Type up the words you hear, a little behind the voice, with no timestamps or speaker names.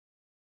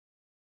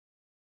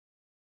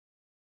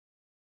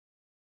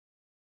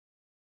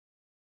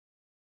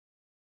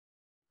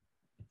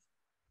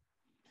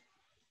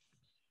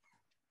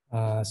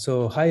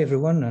So hi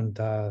everyone, and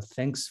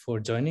thanks for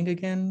joining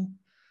again.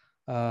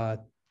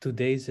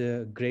 Today's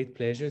a great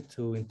pleasure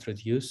to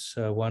introduce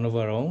one of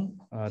our own,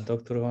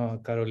 Dr.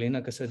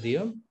 Carolina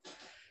Casadio.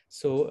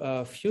 So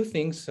a few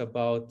things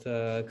about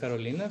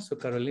Carolina. So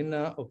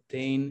Carolina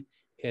obtained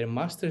her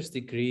master's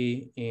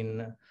degree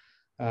in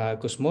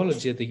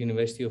cosmology at the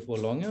University of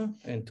Bologna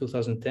in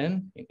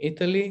 2010 in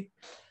Italy.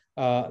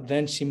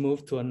 Then she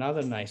moved to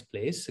another nice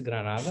place,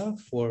 Granada,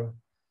 for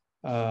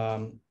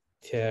her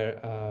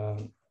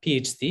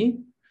PhD.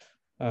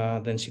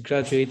 Then she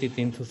graduated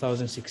in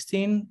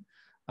 2016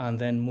 and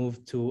then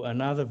moved to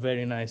another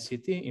very nice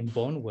city in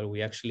Bonn, where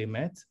we actually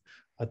met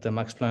at the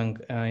Max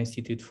Planck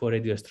Institute for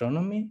Radio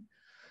Astronomy.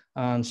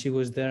 And she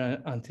was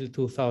there until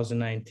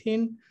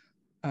 2019.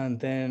 And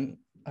then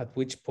at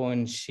which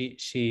point she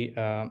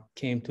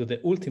came to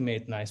the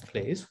ultimate nice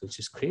place, which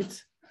is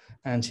Crete.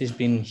 And she's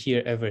been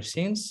here ever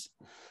since.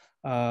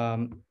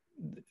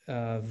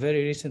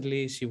 Very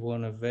recently, she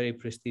won a very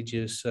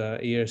prestigious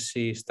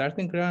ERC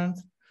starting grant.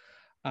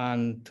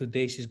 And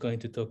today she's going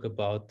to talk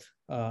about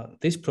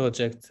this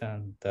project,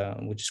 and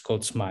which is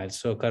called SMILE.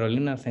 So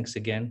Carolina, thanks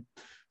again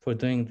for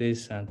doing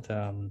this, and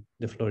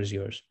the floor is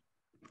yours.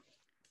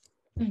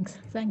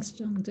 Thanks,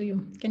 John, to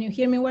you. Can you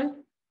hear me well?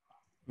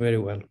 Very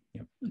well,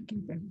 yeah. Okay,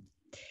 perfect.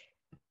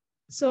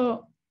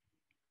 So,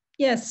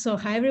 yes, so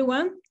hi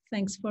everyone.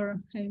 Thanks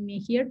for having me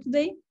here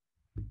today.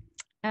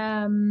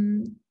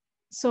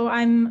 So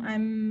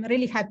I'm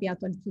really happy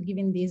actually to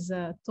giving this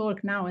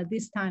talk now at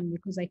this time,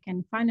 because I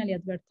can finally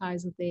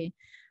advertise the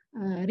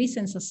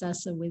recent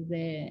success with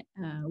the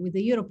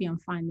European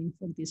funding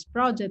for this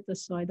project.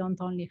 So I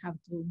don't only have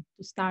to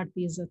start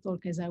this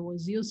talk as I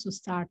was used to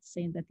start,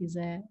 saying that is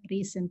a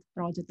recent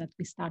project that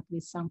we start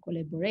with some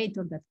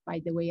collaborators that, by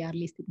the way, are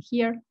listed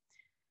here.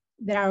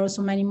 There are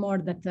also many more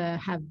that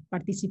have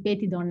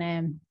participated on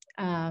a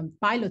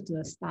pilot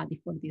study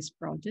for this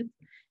project.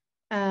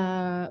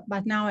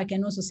 But now I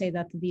can also say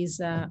that this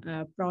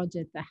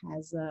project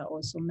has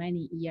also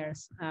many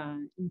years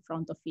in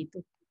front of it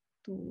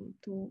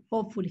to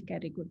hopefully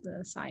carry good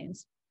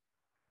science.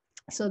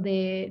 So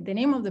the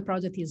name of the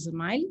project is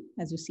SMILE,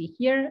 as you see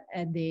here,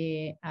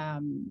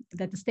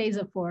 that stands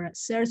for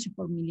Search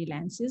for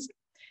MIlli-LEnses.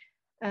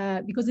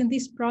 Because in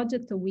this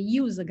project, we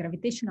use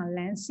gravitational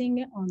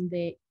lensing on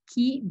the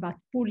key but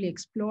poorly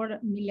explored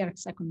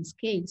milliarc-second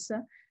scales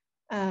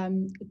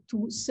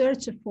to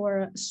search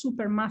for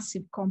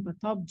supermassive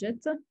compact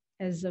objects,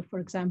 as for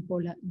example,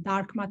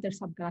 dark matter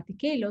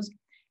subgalactic halos,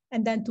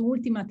 and then to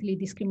ultimately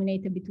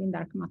discriminate between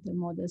dark matter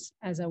models,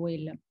 as I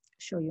will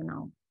show you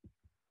now.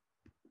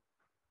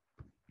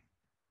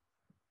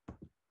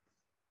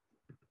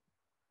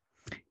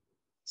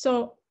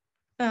 So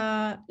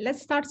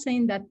let's start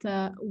saying that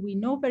we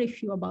know very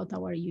few about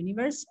our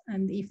universe,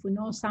 and if we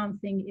know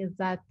something, is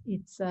that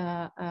it's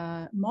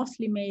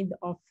mostly made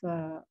of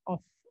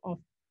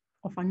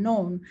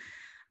unknown,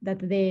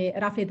 that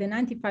roughly the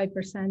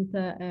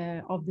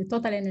 95% of the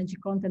total energy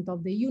content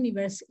of the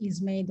universe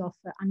is made of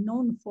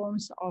unknown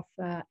forms of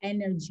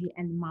energy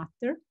and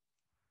matter.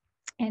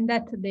 And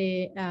that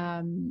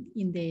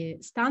in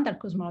the standard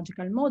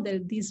cosmological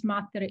model, this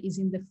matter is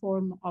in the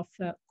form of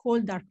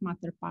cold dark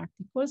matter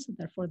particles,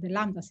 therefore the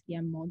lambda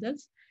CDM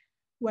models,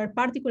 where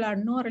particles are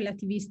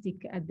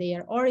non-relativistic at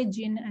their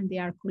origin and they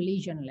are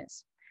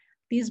collisionless.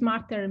 This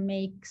matter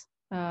makes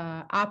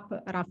up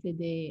roughly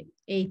the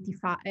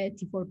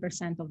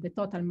 84% of the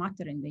total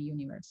matter in the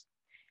universe.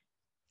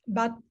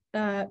 But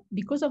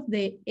because of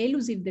the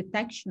elusive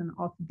detection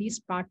of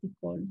this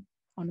particle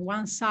on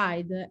one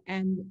side,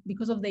 and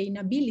because of the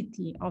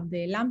inability of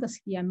the lambda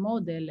CDM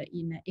model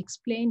in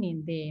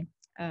explaining the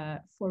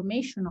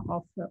formation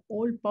of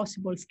all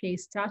possible scale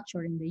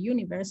structure in the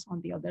universe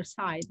on the other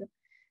side,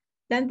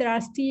 then there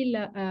are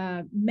still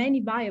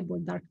many viable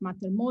dark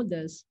matter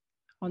models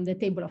on the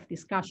table of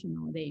discussion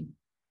nowadays.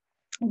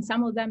 And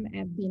some of them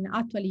have been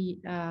actually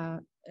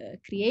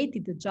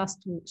created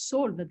just to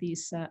solve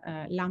these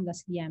lambda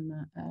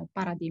CDM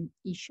paradigm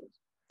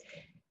issues.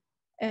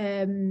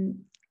 Here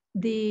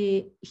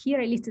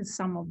I listed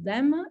some of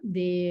them.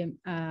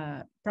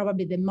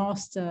 Probably the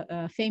most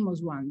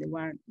famous one, the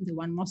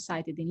one most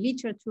cited in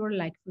literature,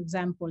 like for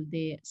example,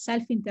 the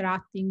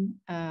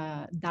self-interacting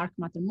dark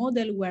matter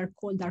model, where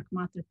cold dark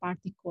matter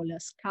particles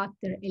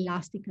scatter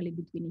elastically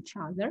between each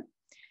other.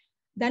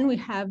 Then we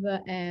have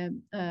a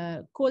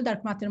cold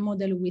dark matter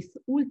model with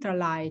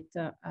ultralight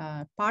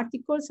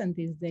particles, and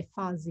this is the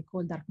fuzzy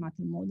cold dark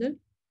matter model.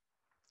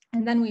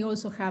 And then we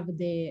also have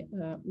the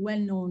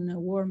well-known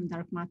warm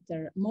dark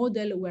matter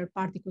model, where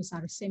particles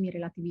are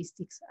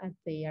semi-relativistic at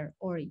their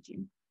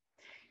origin.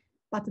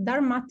 But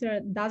dark matter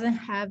doesn't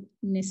have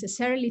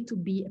necessarily to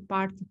be a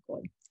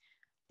particle.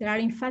 There are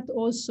in fact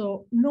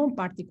also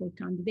non-particle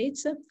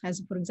candidates,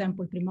 as for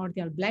example,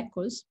 primordial black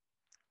holes.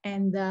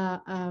 And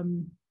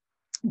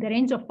the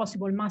range of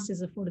possible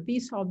masses for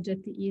this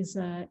object is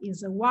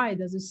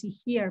wide, as you see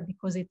here,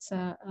 because it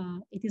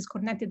is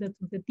connected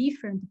to the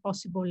different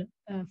possible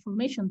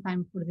formation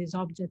time for this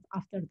object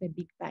after the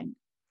Big Bang.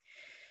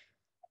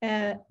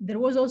 There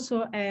was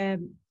also a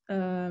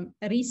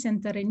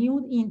recent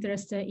renewed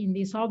interest in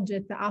this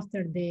object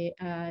after the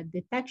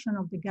detection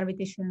of the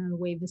gravitational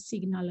wave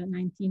signal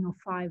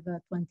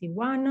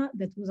 1905-21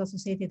 that was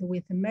associated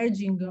with the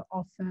merging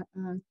of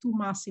two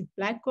massive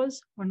black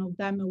holes, one of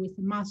them with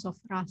a mass of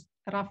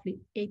roughly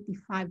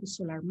 85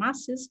 solar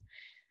masses,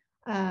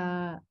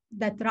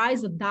 that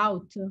raise a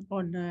doubt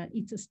on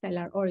its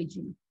stellar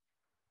origin.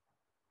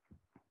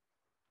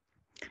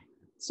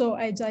 So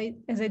as I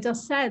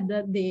just said,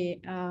 the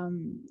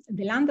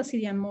lambda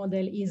CDM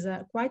model is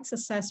quite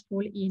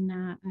successful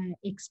in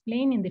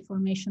explaining the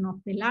formation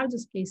of the large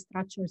scale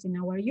structures in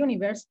our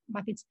universe,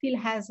 but it still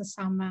has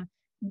some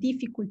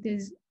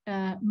difficulties,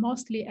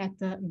 mostly at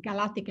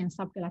galactic and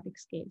subgalactic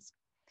scales.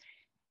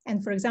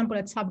 And for example,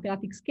 at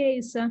subgalactic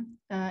scales,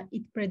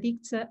 it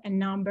predicts a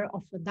number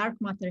of dark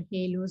matter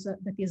halos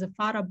that is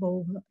far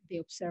above the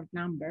observed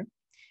number.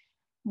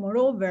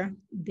 Moreover,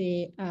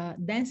 the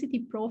density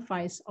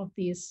profiles of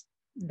these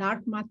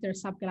dark matter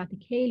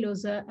subgalactic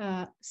halos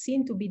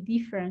seem to be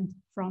different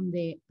from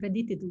the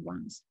predicted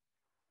ones.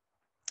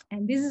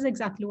 And this is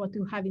exactly what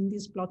you have in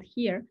this plot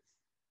here,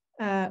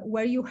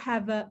 where you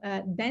have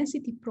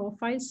density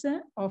profiles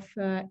of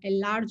a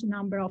large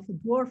number of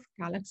dwarf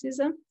galaxies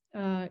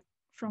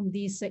from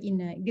this in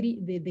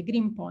the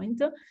green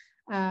point,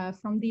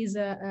 from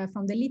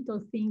the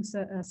Little Things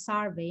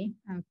survey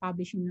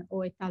published in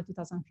O et al.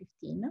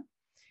 2015.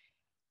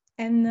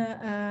 And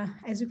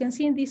as you can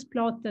see in this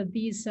plot,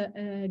 these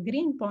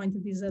green points,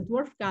 these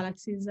dwarf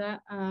galaxies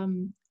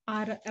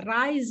are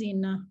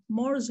rising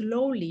more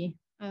slowly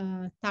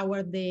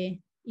toward the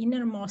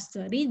innermost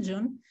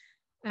region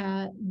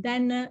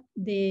than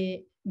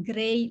the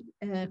gray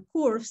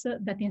curves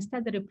that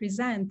instead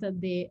represent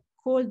the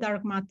cold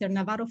dark matter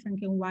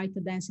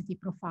Navarro-Franken-White density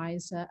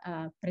profiles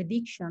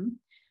prediction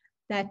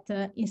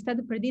that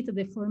instead predict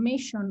the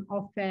formation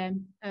of a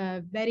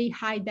very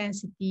high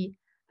density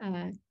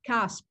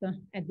cusp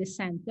at the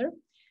center,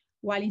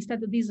 while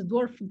instead of these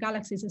dwarf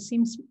galaxies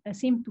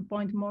seem to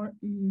point more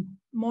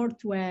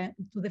to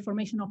the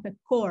formation of a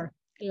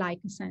core-like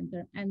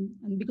center. And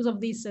because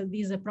of this,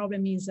 this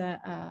problem is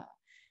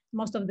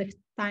most of the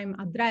time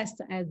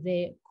addressed as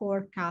the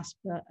core cusp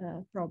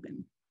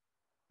problem.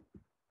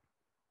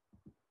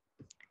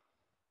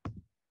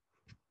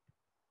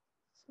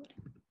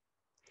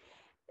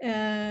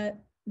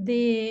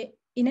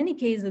 In any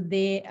case,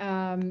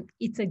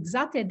 it's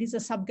exactly at these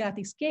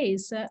subgalactic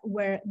scales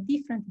where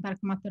different dark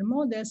matter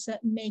models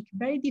make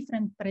very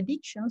different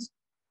predictions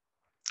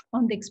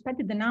on the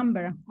expected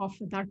number of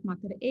dark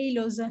matter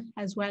halos,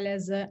 as well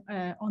as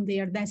on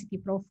their density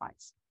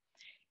profiles.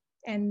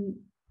 And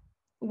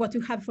what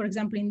you have, for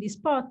example, in this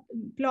plot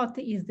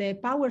is the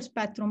power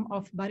spectrum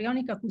of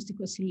baryonic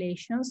acoustic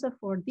oscillations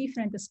for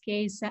different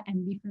scales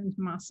and different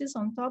masses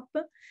on top.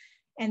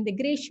 And the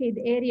gray shade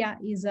area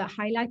is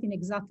highlighting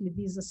exactly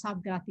these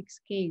subgalactic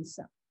scales.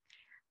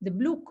 The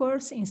blue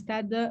curves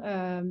instead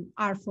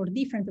are for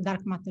different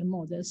dark matter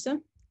models.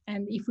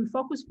 And if we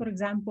focus, for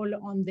example,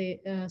 on the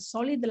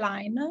solid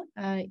line,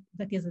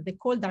 that is the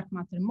cold dark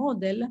matter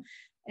model,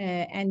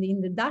 and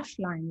in the dashed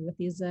line, that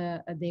is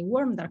the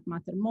warm dark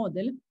matter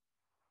model,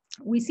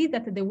 we see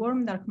that the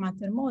warm dark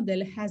matter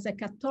model has a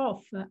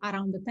cutoff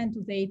around 10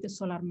 to the 8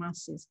 solar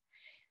masses.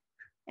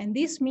 And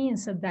this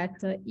means that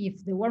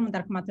if the warm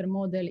dark matter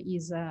model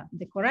is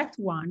the correct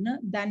one,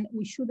 then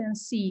we shouldn't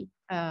see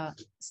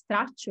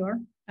structure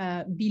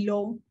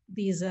below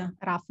these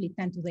roughly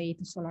 10 to the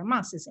 8 solar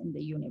masses in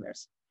the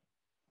universe.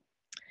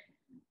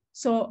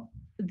 So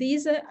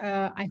this,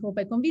 I hope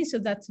I convinced you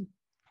that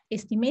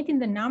estimating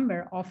the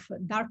number of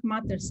dark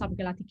matter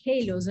subgalactic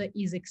halos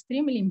is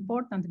extremely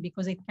important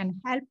because it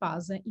can help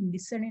us in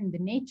discerning the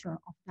nature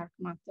of dark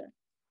matter.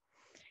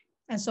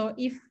 And so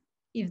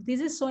if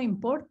this is so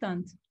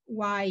important,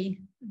 why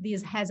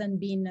this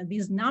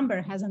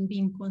number hasn't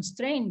been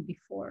constrained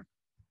before?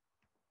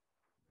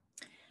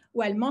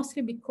 Well,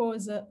 mostly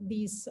because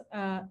these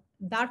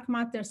dark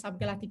matter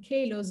subgalactic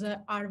halos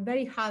are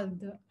very hard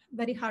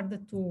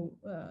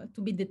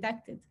to be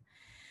detected.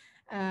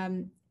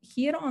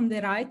 Here on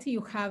the right,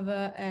 you have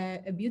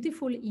a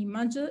beautiful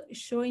image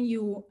showing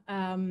you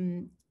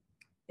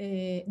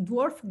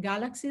dwarf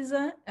galaxies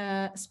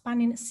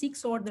spanning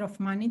 6 orders of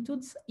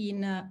magnitudes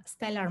in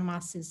stellar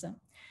masses,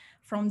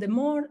 from the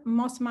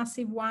most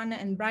massive one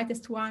and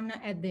brightest one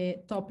at the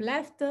top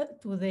left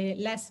to the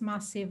less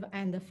massive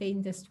and the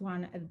faintest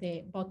one at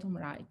the bottom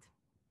right.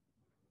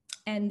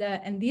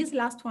 And these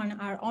last one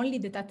are only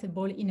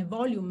detectable in a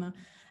volume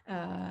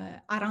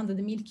around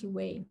the Milky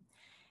Way.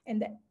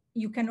 And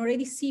you can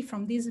already see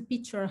from this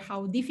picture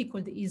how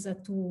difficult it is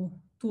to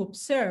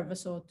observe,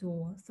 so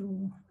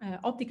through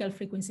optical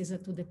frequencies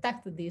to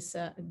detect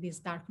these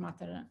dark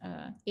matter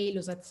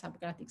halos at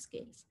subgalactic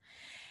scales.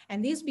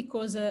 And this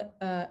because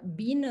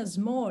being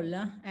small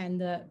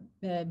and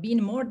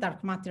being more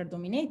dark matter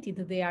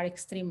dominated, they are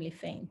extremely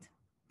faint.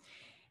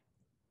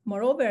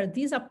 Moreover,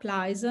 this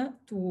applies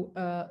to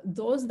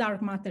those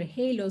dark matter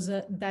halos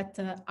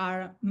that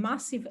are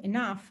massive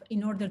enough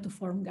in order to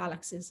form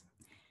galaxies,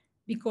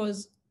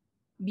 because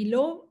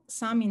below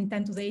some in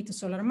 10 to the 8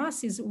 solar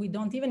masses, we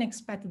don't even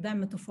expect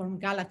them to form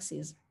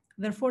galaxies.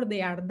 Therefore,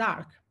 they are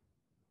dark.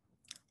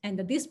 And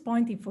at this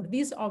point, for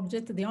this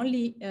object, the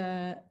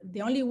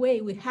only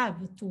way we have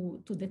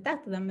to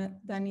detect them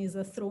then is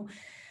through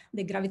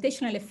the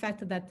gravitational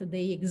effect that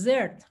they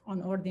exert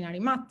on ordinary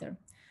matter,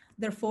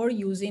 therefore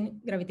using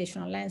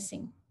gravitational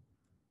lensing.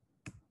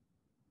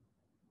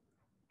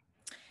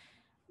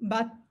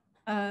 But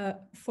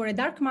for a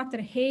dark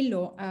matter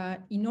halo,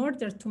 in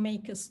order to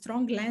make a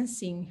strong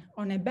lensing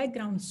on a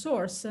background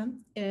source,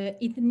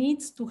 it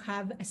needs to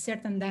have a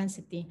certain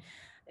density,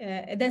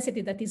 a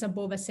density that is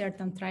above a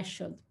certain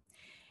threshold.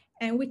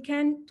 And we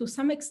can, to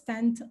some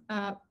extent,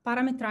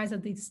 parameterize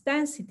this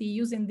density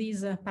using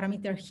this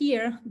parameter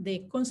here,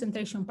 the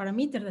concentration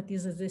parameter, that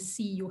is the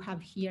C you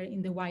have here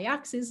in the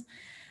y-axis,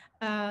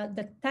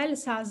 that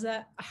tells us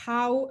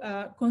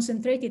how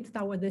concentrated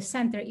toward the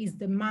center is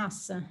the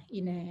mass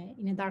in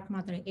a dark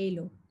matter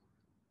halo.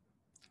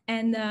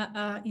 And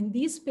in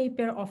this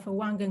paper of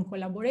Wang and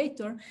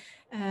collaborator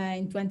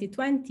in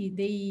 2020,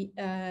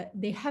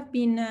 they have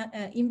been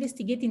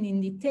investigating in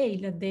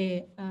detail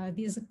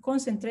this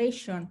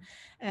concentration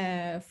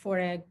for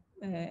a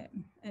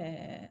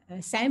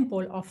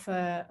sample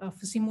of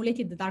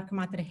simulated dark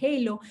matter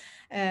halo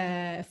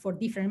for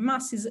different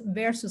masses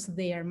versus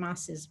their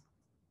masses.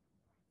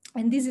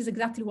 And this is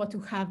exactly what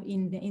you have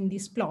in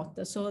this plot.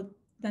 So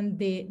then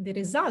the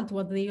result,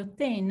 what they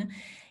obtain,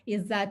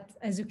 is that,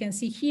 as you can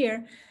see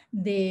here,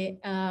 the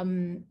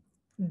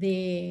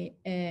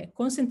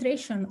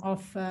concentration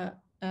of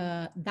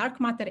dark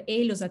matter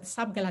halos at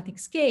subgalactic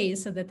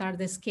scales, that are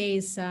the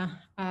scales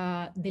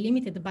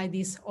delimited by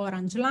this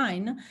orange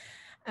line,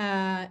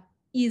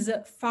 is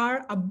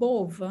far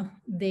above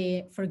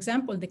for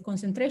example, the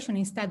concentration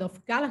instead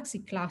of galaxy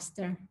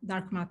cluster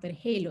dark matter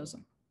halos.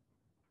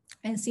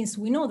 And since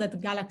we know that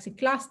galaxy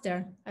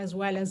cluster, as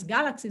well as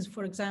galaxies,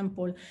 for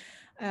example,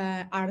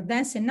 are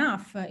dense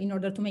enough in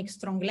order to make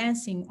strong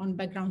lensing on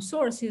background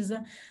sources,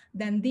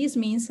 then this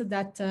means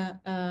that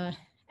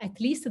at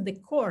least the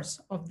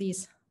course of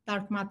these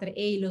dark matter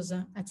halos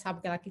at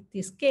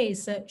subgalactic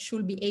scales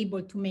should be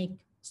able to make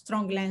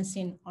strong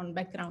lensing on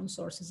background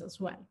sources as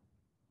well.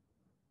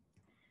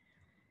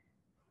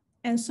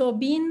 And so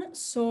being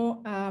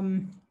so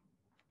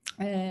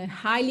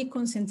highly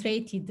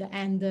concentrated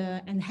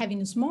and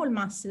having small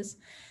masses,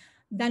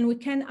 then we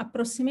can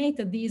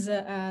approximate these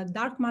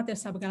dark matter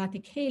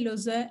subgalactic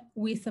halos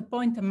with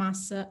point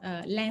mass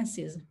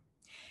lenses.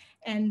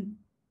 And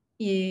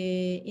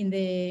in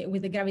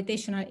the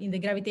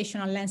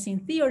gravitational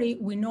lensing theory,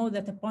 we know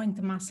that the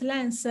point mass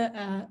lens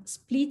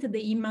split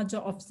the image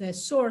of the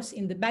source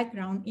in the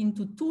background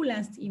into two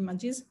lensed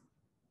images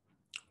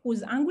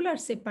whose angular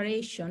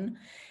separation,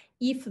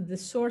 if the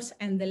source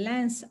and the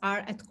lens are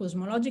at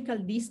cosmological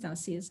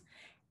distances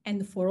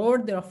and for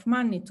order of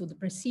magnitude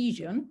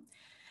precision,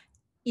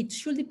 it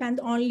should depend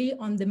only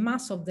on the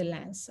mass of the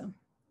lens.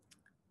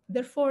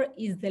 Therefore,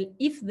 if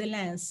the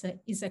lens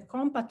is a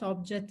compact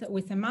object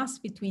with a mass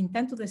between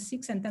 10 to the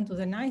 6 and 10 to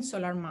the 9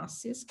 solar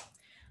masses,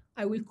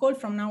 I will call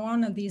from now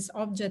on this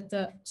object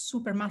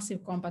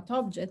supermassive compact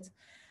object,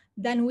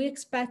 then we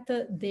expect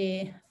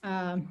the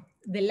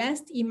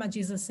lensed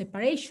images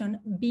separation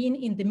being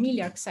in the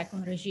milliarc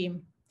second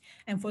regime.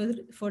 And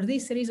for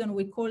this reason,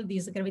 we call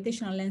this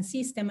gravitational lens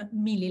system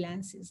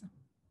MIlli-LEnses.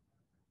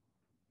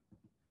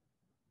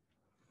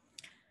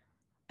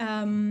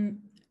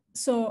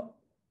 So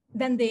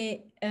then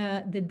the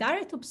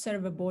direct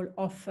observable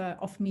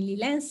of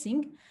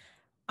MIlli-lensing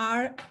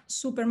are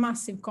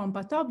supermassive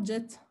compact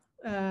objects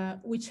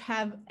which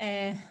have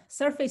a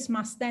surface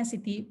mass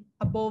density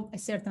above a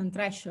certain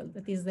threshold.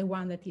 That is the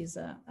one that is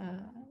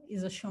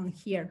shown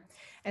here,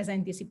 as I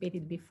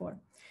anticipated before.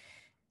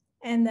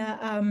 And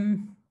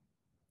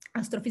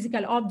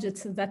astrophysical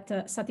objects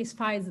that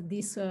satisfy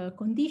this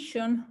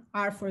condition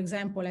are, for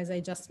example, as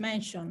I just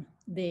mentioned,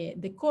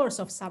 the cores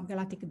of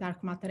subgalactic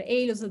dark matter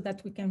halos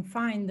that we can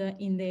find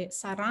in the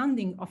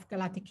surrounding of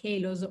galactic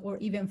halos or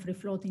even free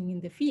floating in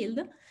the field.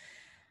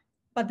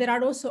 But there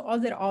are also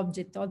other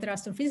objects, other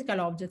astrophysical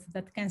objects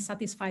that can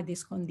satisfy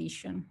this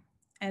condition.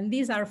 And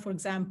these are, for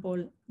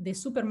example, the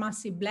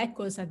supermassive black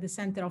holes at the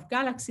center of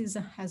galaxies,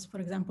 as for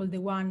example, the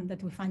one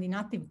that we find in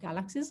active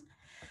galaxies,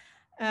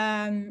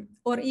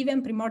 or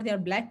even primordial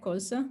black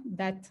holes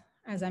that,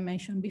 as I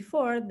mentioned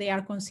before, they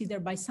are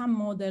considered by some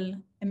model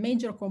a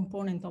major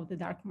component of the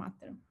dark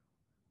matter.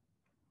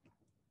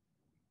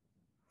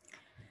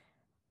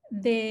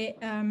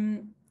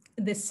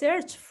 The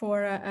search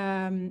for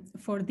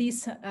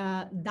these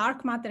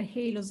dark matter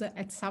halos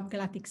at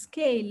subgalactic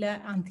scale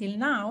until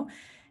now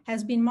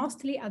has been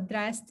mostly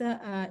addressed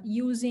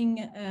using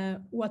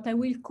what I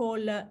will call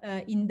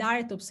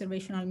indirect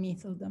observational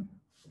method.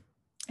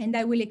 And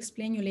I will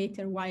explain you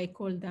later why I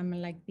call them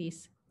like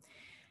this.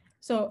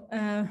 So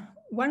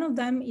one of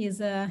them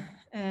is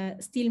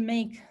still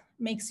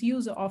makes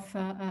use of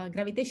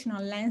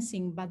gravitational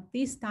lensing, but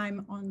this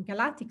time on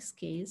galactic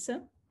scales.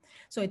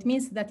 So it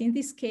means that in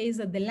this case,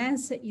 the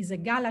lens is a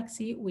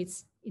galaxy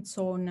with its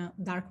own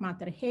dark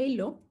matter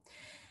halo.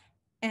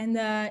 And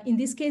in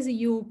this case,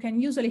 you can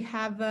usually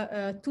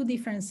have two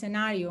different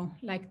scenarios,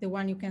 like the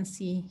one you can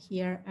see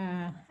here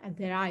at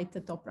the right, the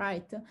top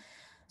right.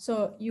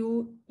 So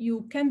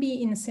you can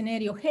be in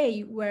scenario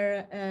A,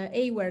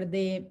 where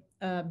the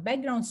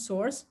background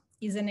source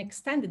is an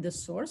extended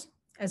source,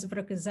 as for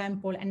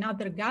example,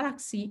 another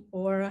galaxy,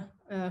 or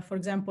for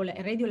example,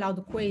 a radio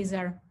loud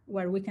quasar,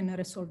 where we can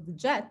resolve the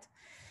jet.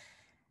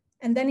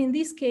 And then in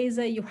this case,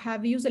 you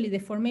have usually the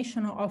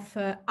formation of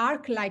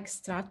arc-like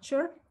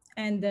structure.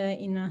 And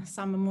in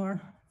some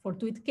more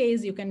fortuitous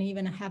case, you can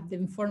even have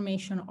the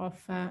formation of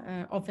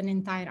an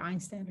entire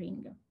Einstein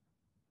ring.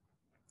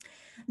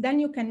 Then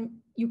you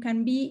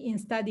can be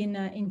instead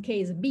in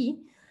case B,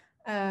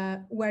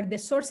 where the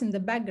source in the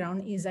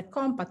background is a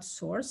compact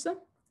source,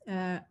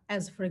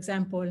 as for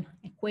example,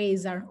 a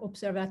quasar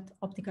observed at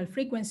optical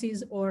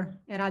frequencies or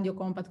a radio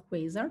compact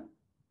quasar.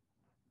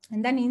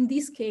 And then in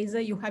this case,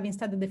 you have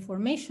instead the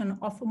formation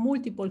of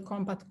multiple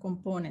compact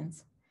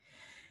components,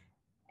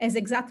 as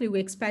exactly we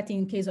expect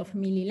in case of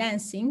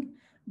MIlli-lensing.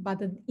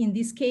 But in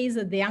this case,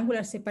 the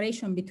angular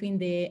separation between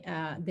the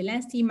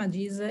lensed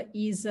images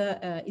is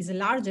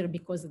larger,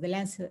 because the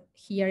lens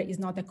here is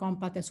not a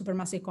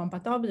supermassive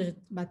compact object,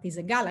 but is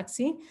a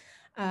galaxy.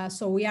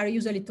 So we are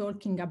usually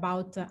talking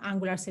about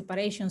angular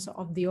separations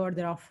of the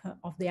order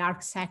of the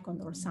arc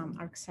second or some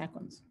arc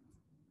seconds.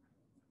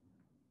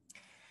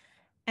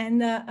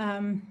 And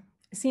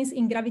since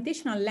in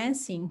gravitational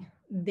lensing,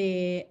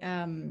 the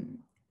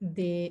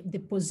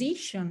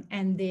position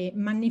and the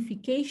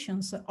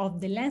magnifications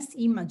of the lensed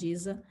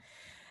images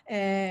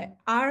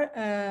are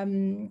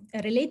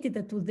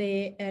related to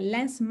the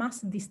lens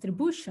mass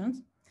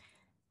distributions,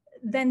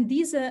 then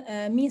this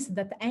means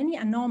that any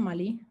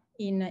anomaly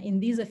in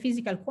these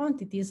physical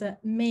quantities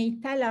may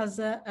tell us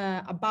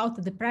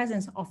about the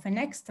presence of an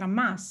extra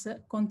mass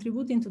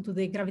contributing to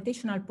the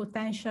gravitational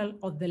potential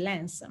of the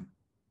lens.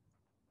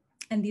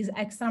 And this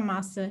extra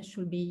mass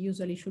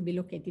usually should be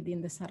located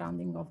in the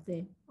surrounding of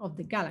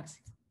the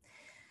galaxy.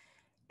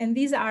 And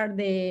this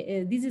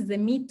is the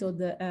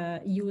method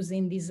used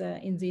in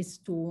these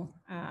two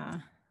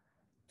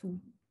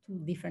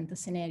different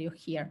scenarios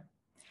here.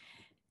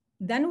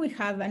 Then we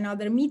have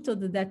another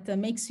method that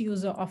makes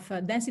use of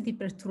density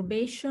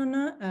perturbation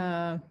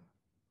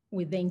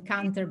with the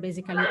encounter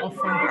basically of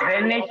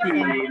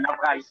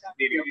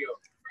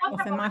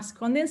a mass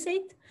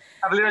condensate.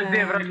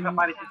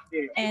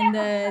 And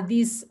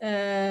this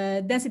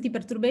density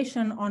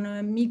perturbation on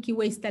a Milky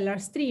Way stellar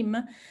stream,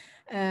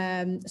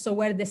 so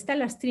where the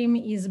stellar stream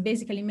is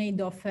basically made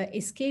of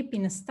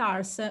escaping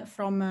stars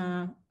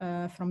from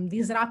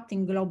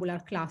disrupting globular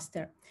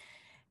cluster.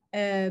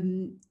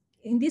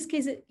 In this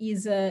case,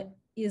 is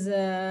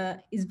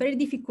very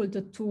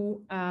difficult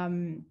to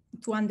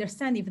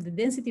understand if the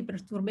density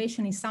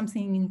perturbation is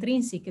something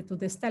intrinsic to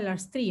the stellar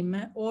stream,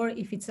 or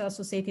if it's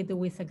associated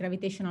with a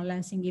gravitational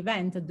lensing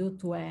event due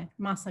to a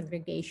mass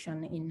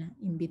aggregation in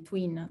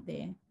between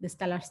the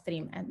stellar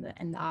stream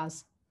and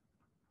us.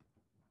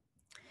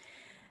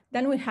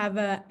 Then we have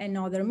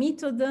another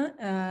method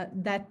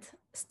that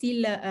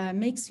still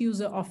makes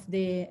use of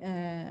the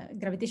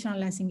gravitational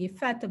lensing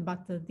effect,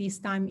 but this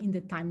time in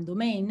the time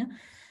domain,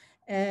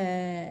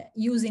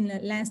 using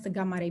lensed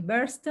gamma ray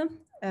burst.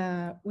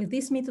 With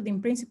this method, in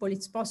principle,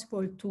 it's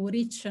possible to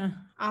reach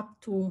up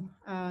to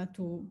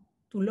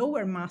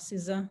lower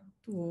masses,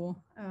 to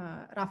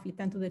roughly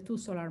 10 to the 2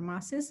 solar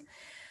masses.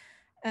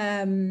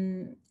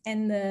 And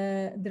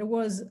there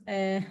was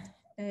a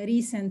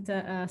recent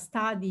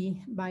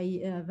study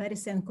by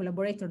Veres and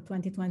collaborator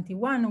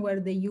 2021, where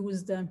they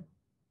used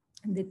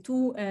the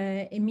two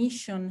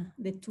emission,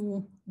 the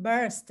two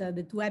burst,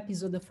 the two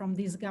episodes from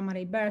this gamma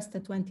ray burst,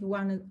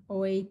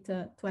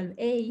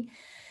 210812A,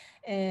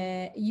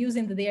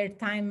 using the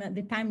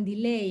time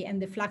delay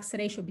and the flux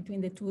ratio between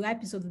the two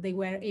episodes, they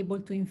were able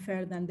to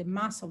infer then the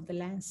mass of the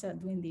lens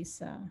doing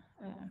this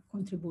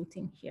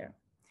contributing here.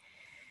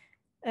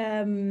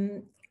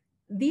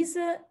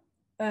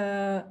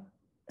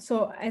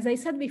 So as I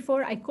said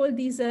before, I call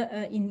this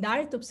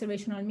indirect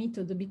observational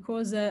method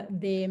because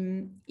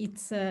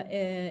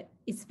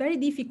it's very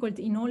difficult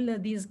in all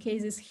these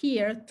cases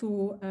here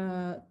to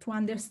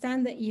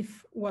understand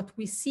if what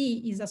we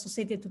see is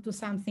associated to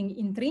something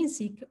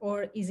intrinsic,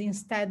 or is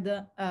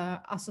instead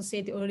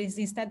associated, or is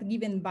instead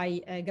given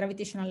by a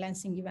gravitational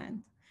lensing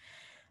event.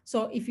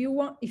 So if you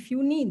want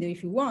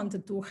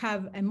to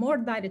have a more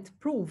direct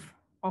proof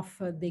of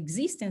the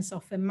existence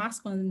of a mass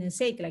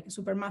condensate, like a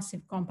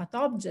supermassive compact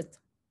object,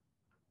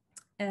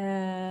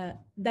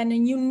 then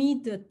you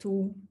need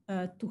to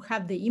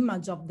have the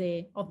image of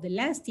the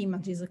lensed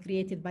images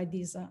created by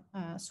these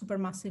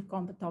supermassive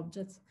compact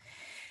objects.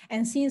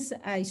 And since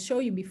I showed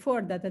you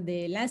before that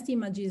the lensed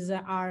images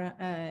are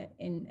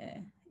in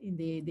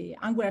the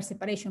angular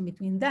separation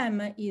between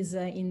them is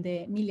in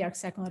the milliarc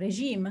second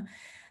regime,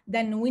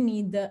 then we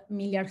need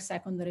milliarc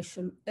second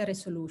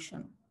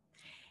resolution.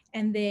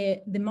 And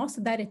the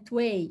most direct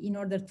way in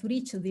order to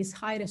reach this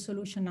high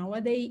resolution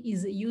nowadays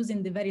is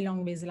using the very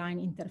long baseline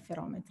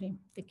interferometry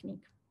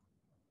technique.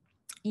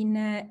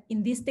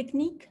 In this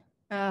technique,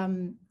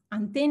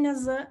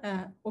 antennas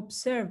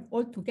observed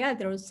all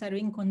together, observed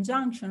in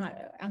conjunction,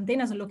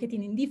 antennas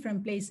located in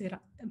different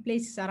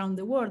places around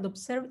the world,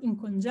 observed in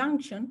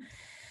conjunction,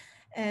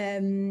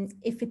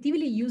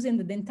 effectively using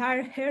the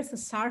entire Earth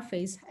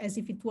surface as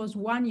if it was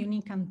one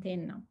unique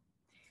antenna.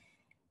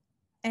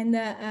 And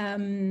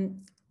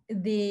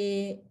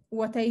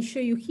what I show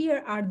you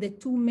here are the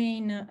two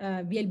main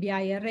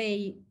VLBI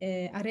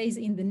arrays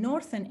in the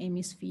northern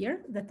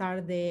hemisphere that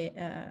are the,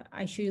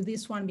 I show you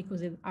this one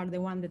because they are the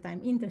one that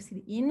I'm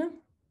interested in.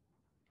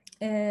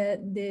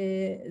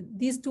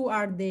 These two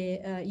are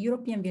the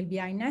European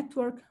VLBI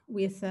network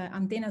with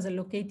antennas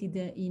located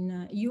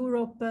in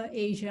Europe,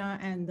 Asia,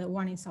 and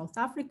one in South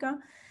Africa.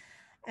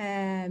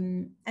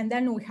 And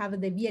then we have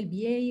the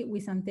VLBA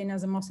with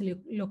antennas mostly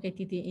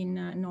located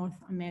in North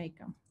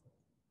America.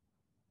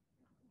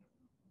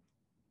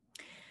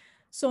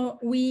 So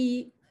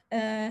we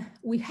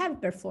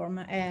have performed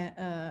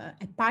a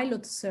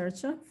pilot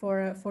search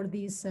for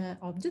this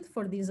object,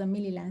 for these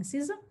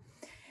MIlli-LEnses.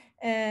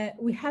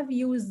 We have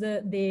used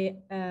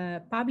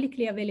the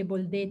publicly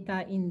available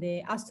data in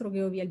the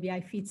AstroGeo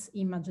VLBI FITS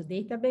image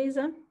database.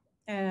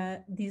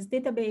 This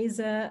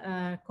database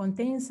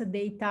contains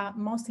data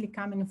mostly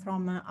coming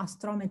from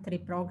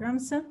astrometry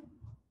programs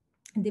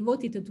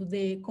devoted to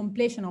the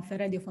completion of a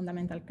radio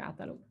fundamental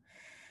catalog.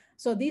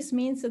 So this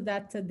means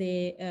that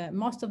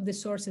most of the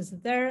sources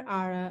there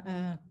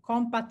are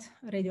compact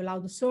radio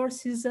loud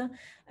sources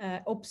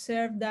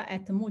observed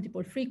at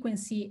multiple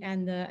frequency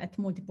and at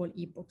multiple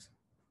epochs.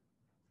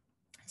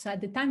 So at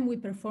the time we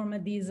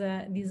performed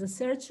this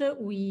search,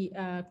 we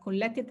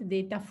collected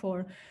data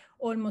for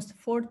almost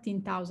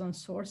 14,000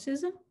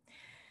 sources.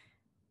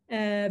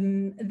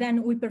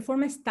 Then we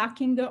perform a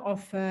stacking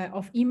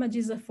of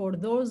images for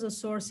those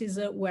sources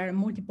where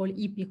multiple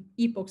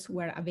epochs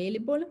were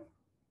available.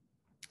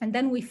 And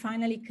then we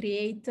finally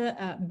create,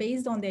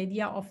 based on the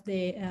idea of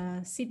the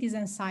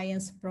citizen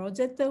science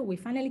project, we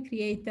finally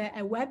create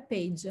a web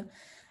page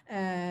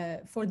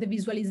for the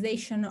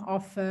visualization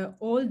of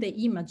all the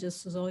images.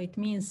 So it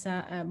means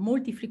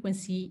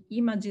multi-frequency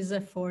images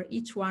for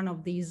each one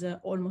of these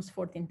almost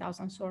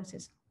 14,000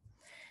 sources.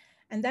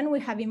 And then we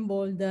have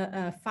involved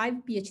 5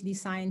 PhD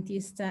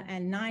scientists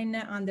and 9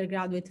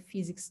 undergraduate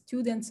physics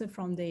students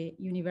from the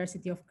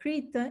University of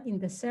Crete in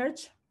the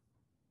search.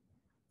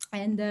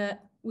 And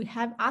we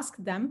have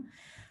asked them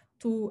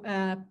to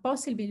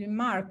possibly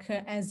mark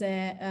as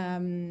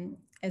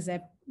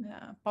a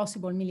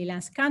possible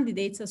MIlli-lens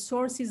candidates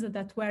sources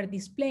that were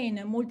displaying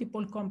a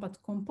multiple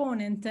compact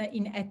component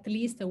in at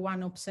least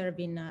one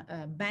observing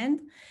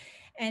band,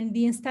 and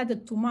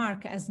instead to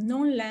mark as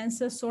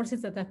non-lens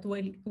sources that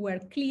were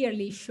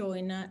clearly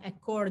showing a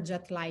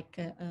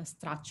corejet-like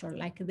structure,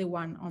 like the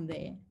one on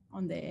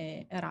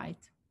the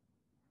right.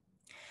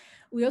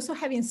 We also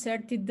have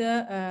inserted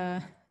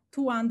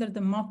 200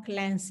 mock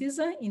lenses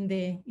in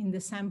the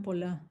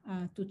sample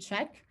to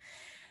check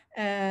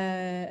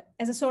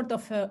as a sort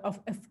of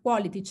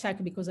quality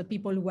check, because the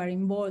people who were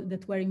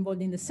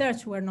involved in the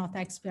search were not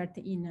expert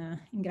in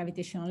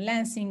gravitational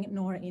lensing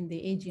nor in the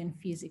AGN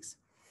physics.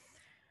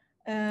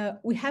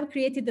 We have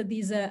created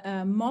these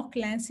mock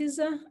lenses,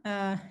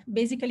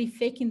 basically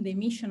faking the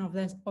emission of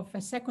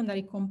a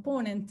secondary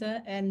component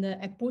and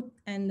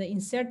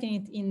inserting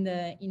it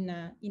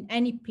in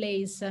any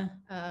place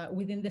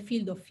within the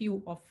field of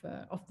view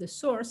of the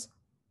source,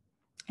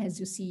 as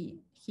you see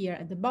here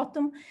at the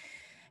bottom.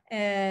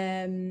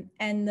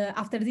 And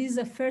after this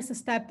first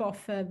step of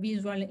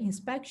visual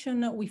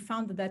inspection, we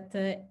found that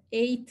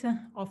 8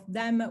 of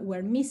them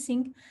were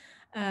missing.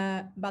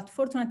 But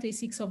fortunately,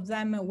 6 of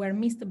them were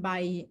missed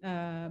by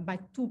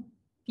 2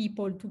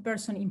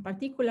 persons in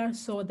particular.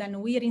 So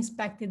then we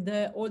inspected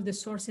all the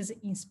sources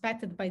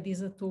inspected by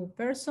these 2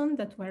 persons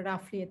that were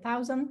roughly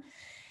 1,000.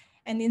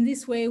 And in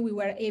this way, we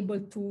were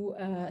able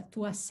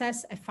to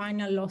assess a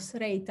final loss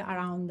rate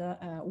around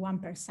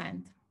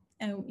 1%.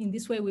 And in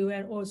this way, we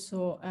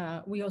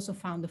also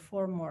found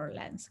 4 more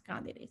lens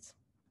candidates.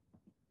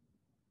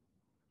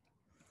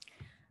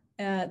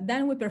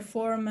 Then we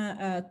perform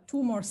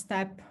 2 more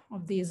steps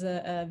of these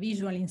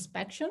visual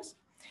inspections,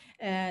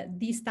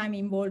 this time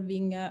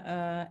involving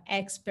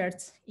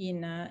experts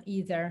in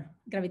either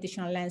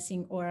gravitational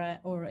lensing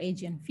or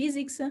AGN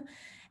physics.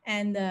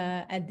 And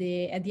at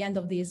the end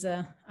of these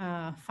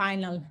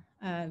final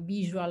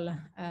visual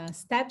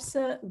steps,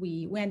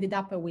 we ended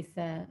up with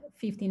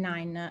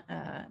 59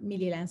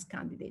 MIlli-lens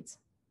candidates.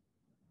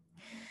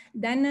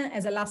 Then,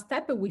 as a last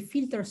step, we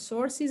filter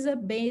sources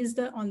based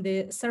on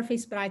the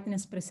surface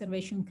brightness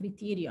preservation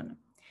criterion.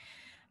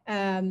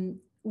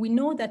 We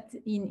know that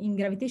in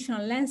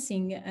gravitational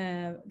lensing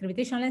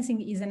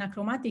is an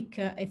achromatic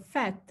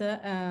effect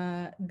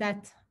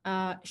that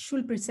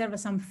should preserve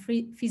some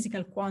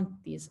physical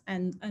quantities,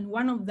 and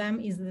one of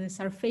them is the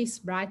surface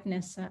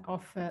brightness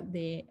of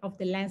the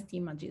lensed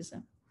images.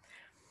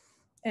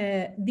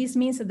 This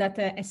means that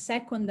a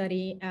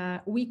secondary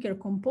weaker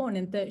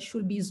component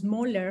should be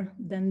smaller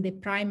than the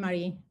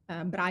primary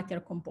brighter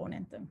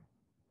component.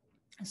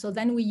 So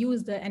then we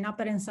used an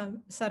apparent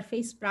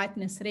surface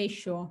brightness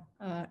ratio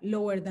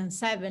lower than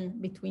 7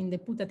 between the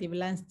putative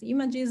lensed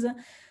images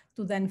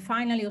to then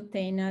finally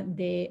obtain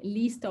the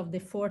list of the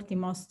 40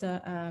 most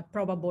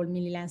probable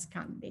MIlli-lens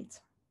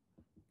candidates.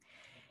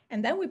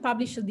 And then we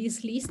published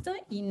this list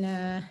in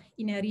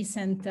a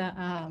recent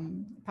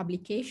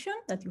publication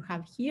that you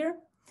have here.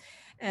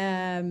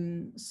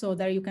 So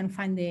there you can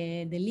find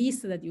the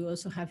list that you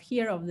also have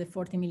here of the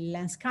 40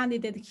 MIlli-lens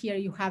candidate. Here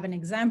you have an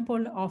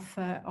example of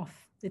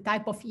the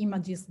type of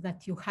images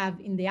that you have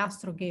in the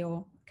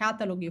AstroGeo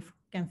catalog. You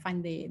can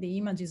find the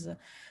images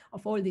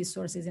of all these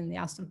sources in the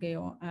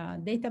AstroGeo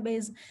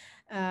database.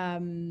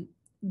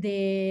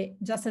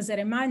 Just as a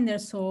reminder,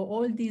 so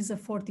all these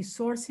 40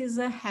 sources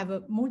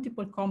have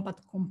multiple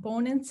compact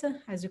components,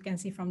 as you can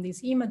see from these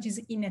images,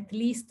 in at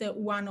least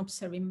one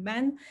observing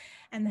band,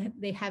 and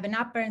they have an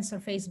apparent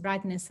surface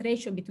brightness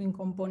ratio between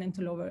components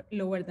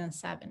lower than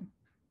 7.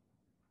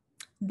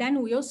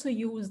 Then we also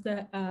used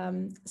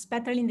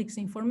spectral index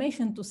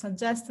information to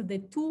suggest the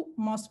two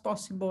most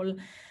possible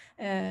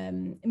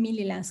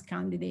MIlli-lens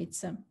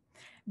candidates,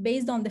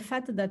 based on the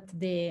fact that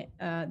the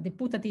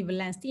putative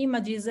lensed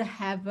images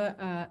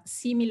have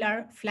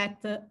similar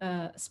flat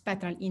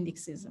spectral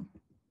indexes.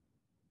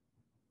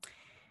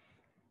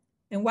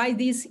 And why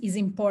this is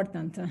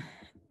important?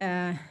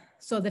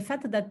 So the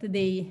fact that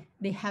they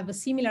have a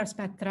similar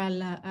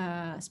spectral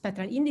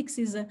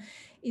indexes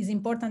is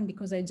important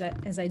because,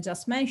 as I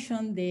just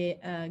mentioned, the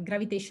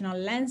gravitational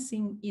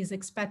lensing is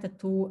expected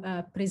to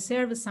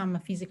preserve some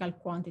physical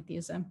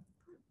quantities,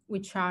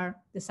 which are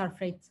the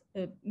surface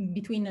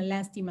between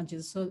lensed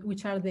images, so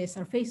which are the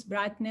surface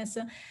brightness,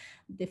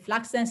 the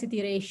flux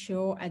density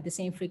ratio at the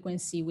same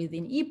frequency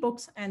within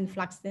epochs, and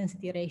flux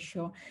density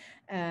ratio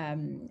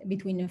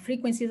between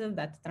frequencies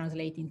that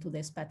translate into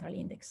the spectral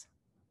index.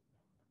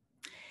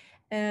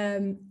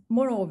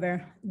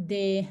 Moreover,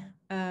 the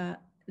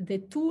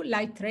two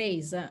light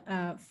rays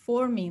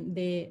forming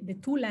the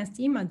two lensed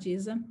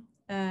images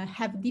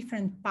have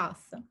different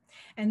paths,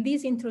 and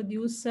these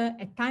introduce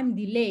a time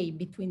delay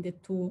between the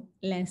two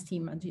lensed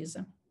images.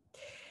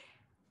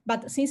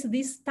 But since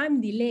this time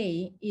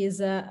delay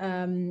is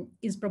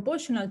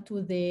proportional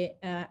to the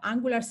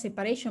angular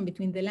separation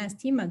between the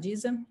lensed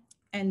images,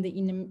 and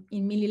in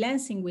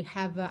MIlli-lensing we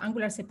have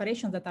angular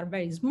separations that are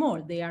very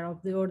small, they are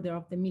of the order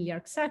of the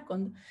milliarc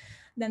second,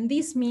 then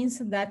this means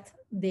that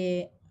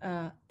the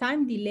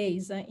time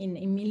delays in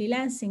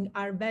MIlli-lensing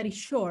are very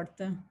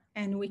short,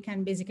 and we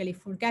can basically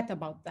forget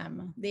about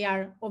them. They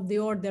are of the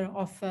order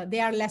of, they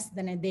are less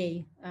than a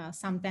day,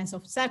 some tenths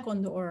of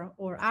second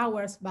or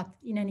hours, but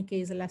in any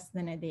case, less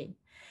than a day.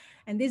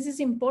 And this is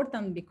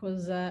important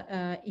because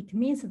it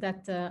means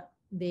that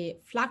the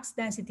flux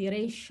density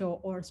ratio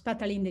or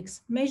spectral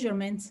index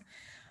measurements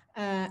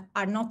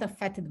are not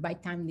affected by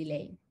time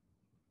delay.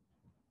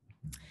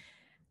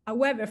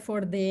 However,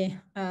 for the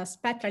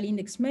spectral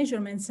index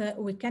measurements,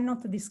 we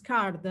cannot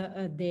discard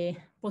the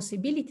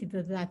possibility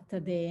that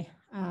the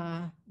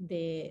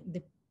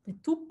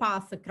two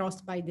paths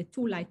crossed by the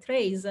two light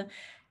rays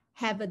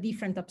have a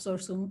different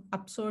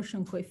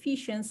absorption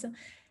coefficients,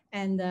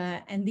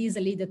 and these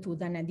lead to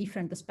then a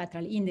different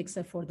spectral index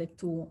for the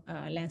two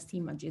lensed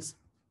images.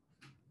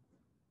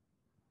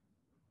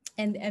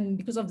 And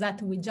because of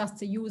that, we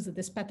just use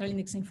the spectral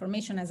index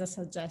information as a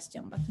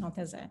suggestion, but not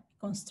as a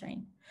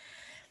constraint.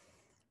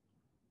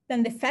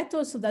 Then the fact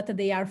also that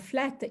they are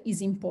flat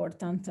is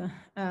important.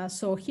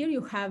 So here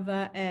you have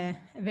a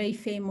very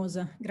famous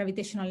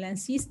gravitational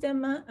lens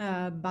system,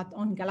 but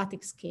on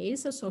galactic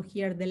scales. So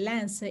here the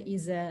lens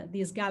is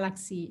this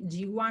galaxy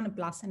G1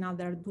 plus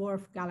another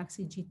dwarf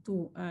galaxy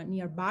G2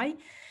 nearby.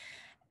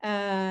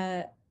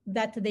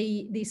 That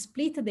they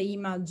split the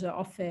image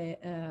of a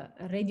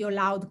radio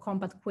loud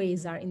compact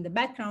quasar in the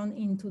background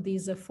into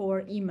these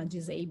four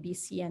images, A, B,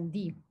 C, and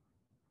D.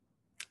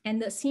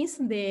 And since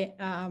the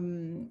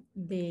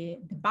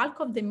bulk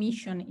of the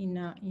emission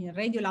in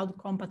radio loud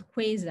compact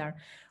quasar,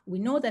 we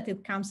know that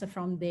it comes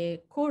from the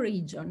core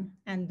region,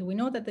 and we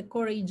know that the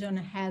core region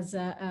has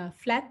a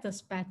flat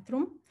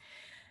spectrum,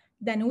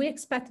 then we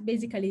expect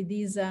basically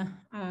these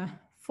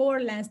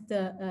four lensed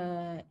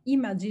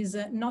images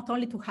not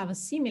only to have a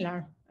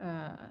similar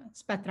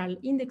spectral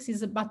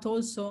indexes, but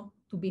also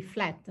to be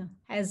flat,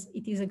 as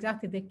it is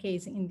exactly the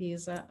case in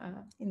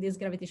this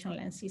gravitational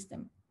lens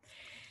system.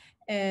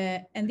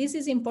 And this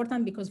is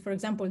important because, for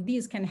example,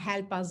 these can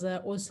help us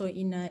also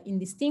in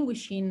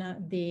distinguishing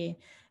the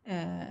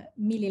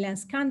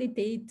MIlli-lens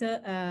candidate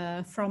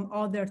from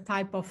other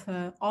type of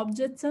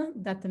objects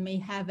that may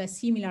have a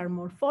similar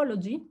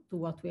morphology to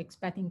what we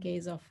expect in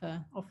case of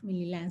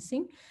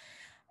MIlli-lensing.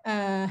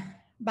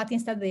 But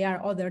instead they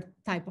are other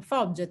type of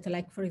object,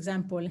 like, for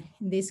example,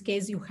 in this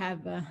case you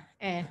have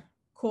a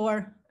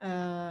core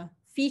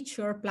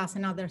feature plus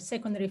another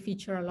secondary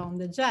feature along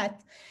the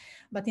jet.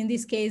 But in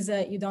this case,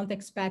 you don't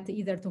expect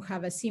either to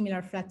have a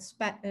similar flat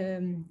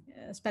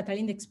spectral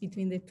index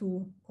between the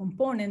two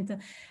components,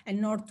 and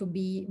nor to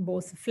be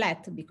both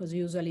flat, because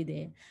usually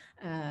the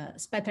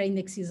spectral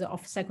indexes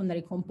of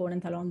secondary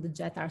component along the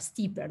jet are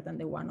steeper than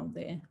the one of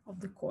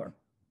the core.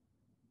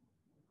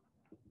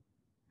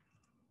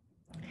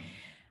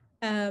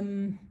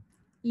 In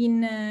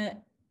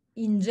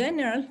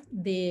general,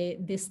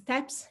 the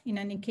steps in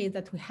any case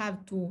that we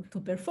have to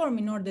perform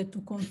in order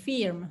to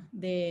confirm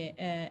the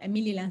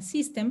MIlli-Lens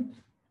system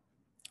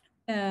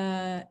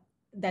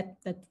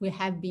that we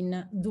have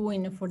been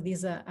doing for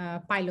this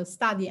pilot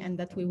study, and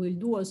that we will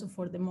do also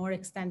for the more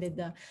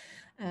extended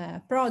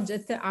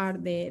project, are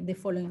the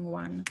following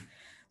one.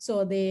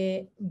 So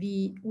we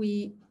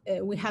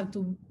have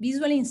to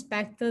visually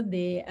inspect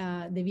the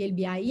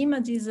VLBI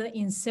images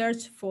in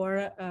search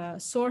for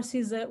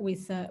sources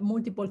with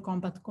multiple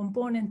compact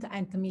component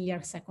and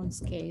millisecond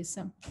scales.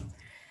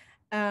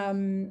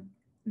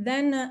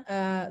 Then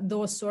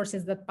those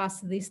sources that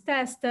pass this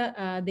test,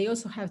 they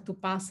also have to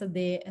pass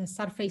the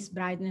surface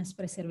brightness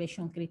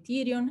preservation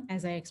criterion,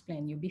 as I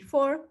explained you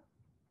before.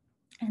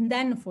 And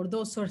then for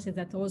those sources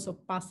that also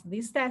pass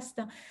this test,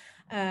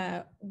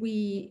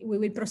 we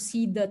will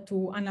proceed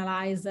to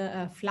analyze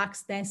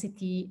flux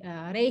density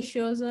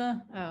ratios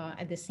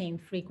at the same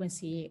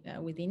frequency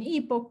within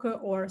epoch,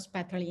 or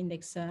spectral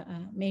index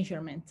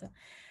measurement.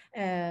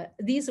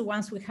 These,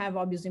 once we have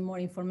obviously more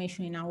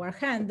information in our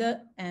hand,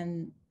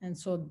 and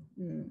so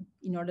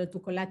in order to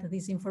collect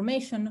this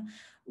information,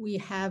 we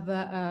have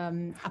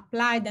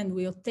applied and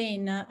we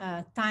obtain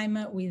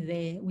time with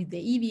the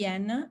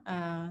EVN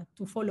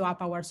to follow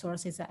up our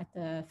sources at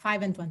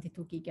 5 and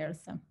 22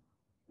 gigahertz.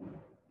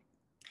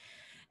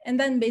 And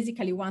then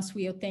basically, once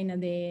we obtain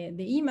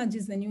the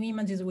images, the new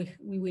images,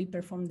 we will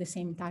perform the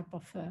same type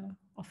of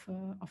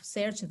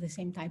search, the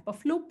same type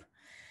of loop.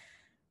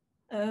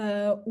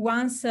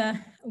 Once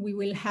we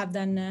will have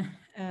done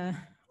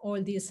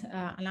all these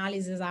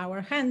analyses at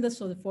our hand,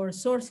 so for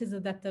sources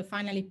that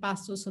finally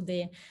pass also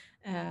the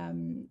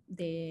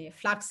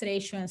flux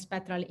ratio and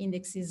spectral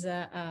indexes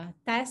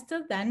test,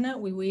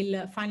 then we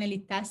will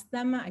finally test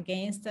them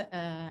against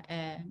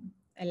a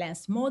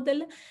lens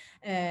model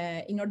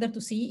in order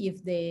to see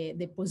if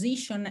the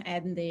position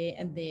and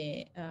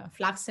the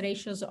flux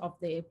ratios of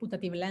the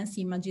putative lens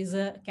images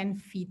can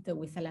fit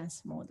with a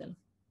lens model.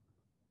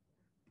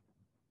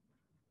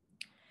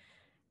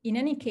 In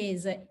any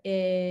case,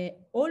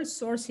 all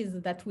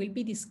sources that will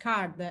be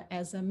discarded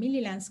as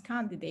MIlli-Lens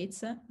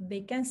candidates,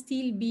 they can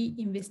still be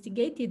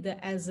investigated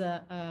as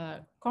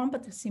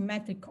compact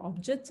symmetric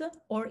objects,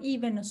 or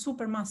even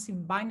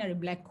supermassive binary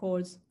black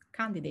holes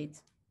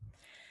candidates.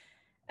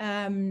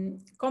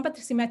 Compact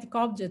symmetric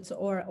objects,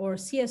 or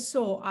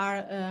CSO,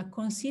 are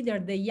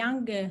considered the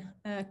young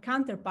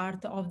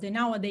counterpart of the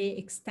nowadays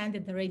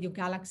extended radio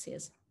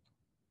galaxies.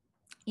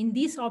 In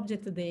this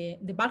object,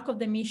 the bulk of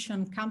the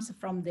emission comes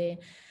from the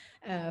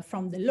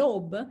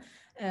lobe,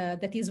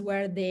 that is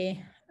where the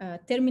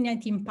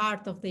terminating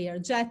part of the air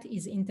jet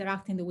is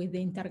interacting with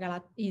the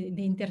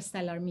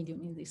interstellar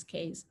medium in this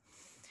case.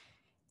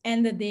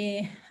 And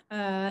the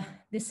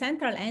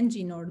central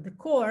engine, or the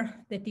core,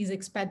 that is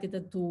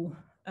expected to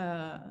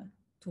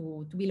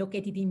be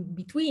located in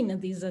between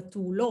these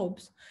two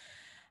lobes,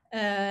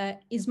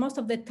 is most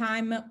of the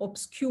time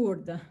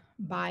obscured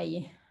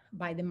by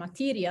the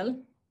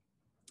material.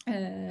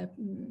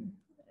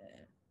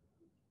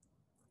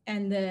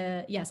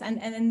 Yes,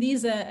 and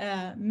this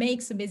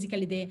makes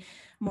basically the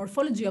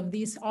morphology of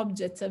these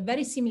objects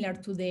very similar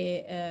to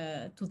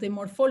the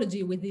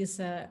morphology with this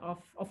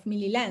of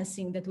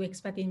MIlli-Lensing that we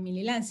expect in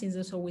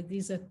MIlli-Lenses, so with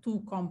these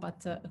two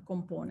compact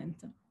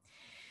components.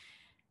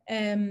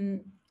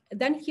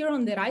 Then here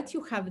on the right,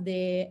 you have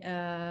the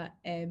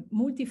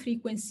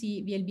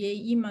multi-frequency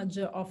VLBA image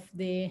of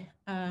the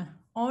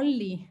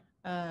only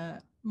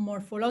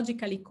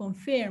morphologically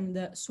confirmed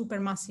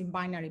supermassive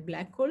binary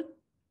black hole.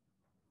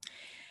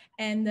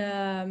 And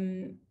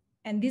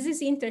this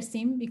is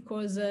interesting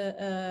because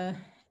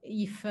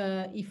if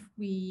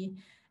we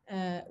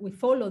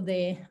follow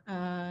the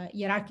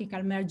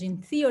hierarchical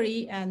merging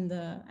theory, and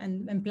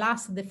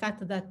plus the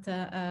fact that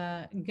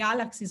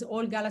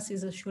all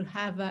galaxies should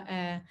have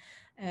a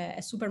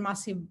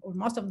supermassive, or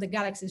most of the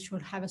galaxies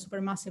should have a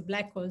supermassive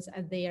black holes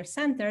at their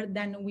center,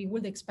 then we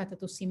would expect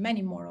to see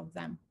many more of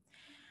them.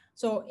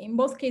 So in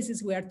both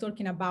cases, we are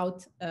talking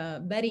about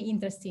very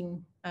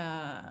interesting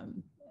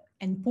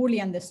and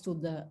poorly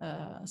understood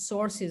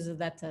sources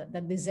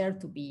that deserve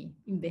to be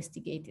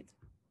investigated.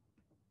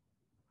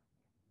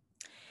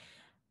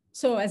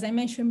 So as I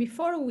mentioned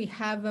before, we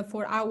have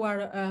for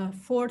our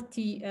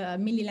 40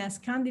 MIlli-Lens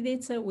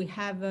candidates, we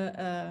have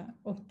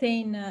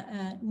obtained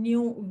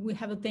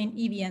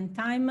EVN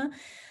time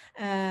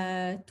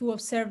to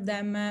observe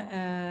them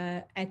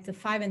at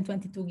 5 and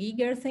 22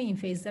 gigahertz in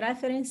phase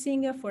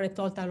referencing for a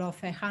total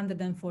of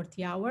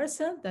 140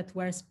 hours that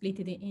were split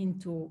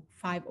into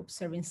 5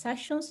 observing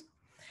sessions.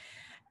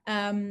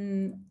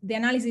 The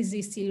analysis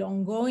is still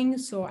ongoing,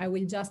 so I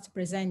will just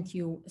present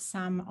you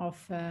some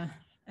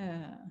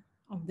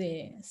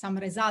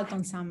result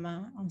on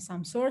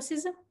some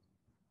sources.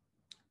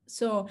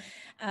 So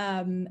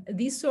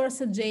this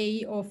source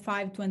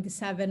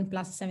J0527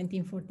 plus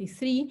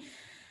 1743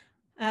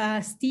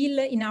 still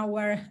in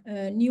our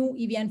new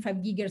EVN 5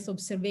 gigahertz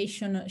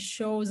observation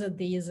shows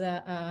this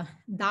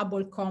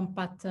double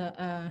compact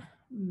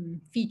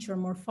feature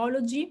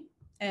morphology.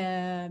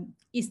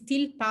 it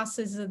still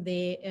passes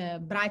the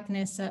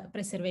brightness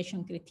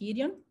preservation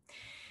criterion.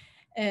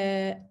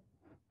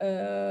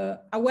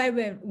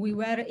 However, we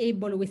were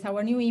able with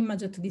our new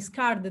image to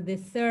discard the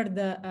third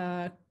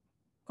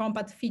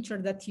compact feature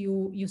that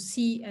you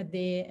see at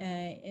the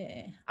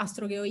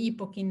astrogeo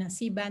epoch in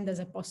C-band as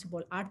a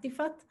possible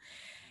artifact.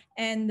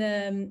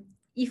 And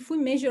if we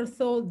measure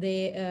though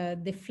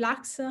the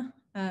flux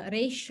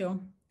ratio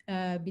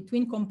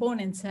between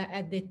components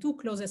at the two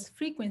closest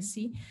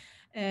frequency,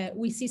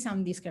 we see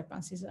some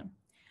discrepancies.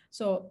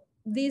 So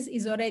this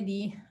is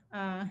already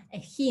a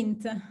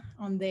hint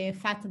on the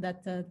fact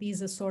that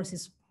this source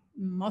is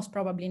most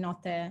probably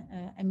not a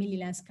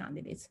MIlli-lens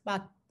candidate,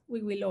 but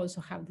we will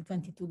also have the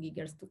 22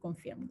 gigahertz to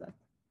confirm that.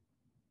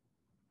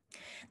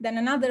 Then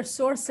another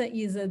source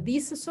is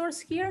this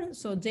source here,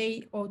 so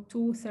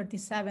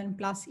J0237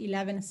 plus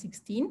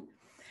 1116.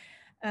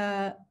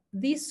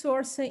 This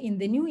source in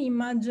the new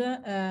image,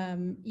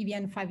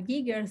 EVN 5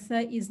 gigahertz,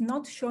 is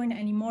not showing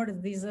anymore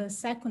this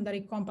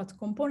secondary compact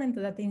component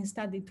that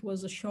instead it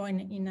was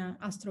showing in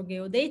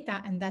astrogeo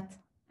data, and that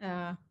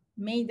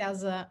made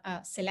us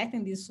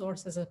selecting this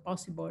source as a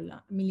possible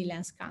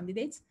MIlli-lens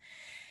candidates.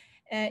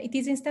 It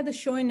is instead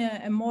showing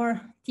a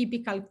more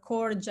typical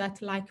core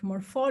jet-like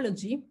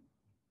morphology,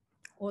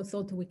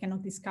 although we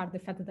cannot discard the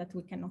fact that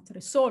we cannot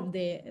resolve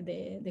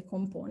the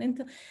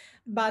component.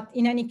 But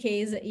in any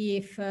case,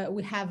 if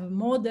we have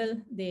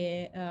modeled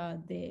the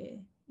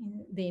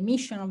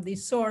emission of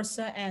this source,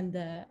 and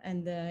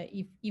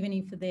even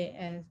if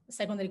the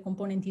secondary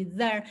component is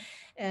there,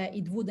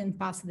 it wouldn't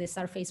pass the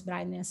surface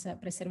brightness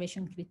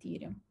preservation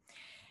criterion.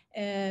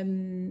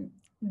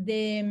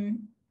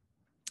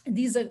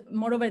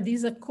 Moreover,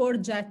 this core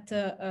jet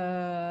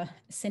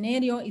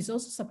scenario is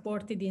also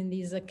supported in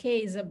this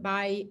case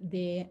by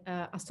the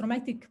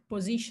astrometric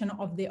position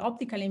of the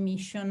optical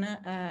emission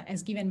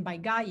as given by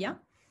Gaia,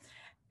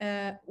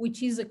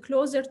 which is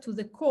closer to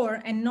the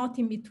core and not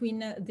in between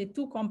the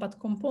two compact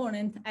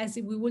components, as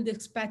we would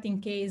expect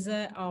in case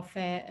of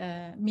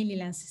a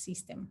MIlli-lens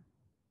system.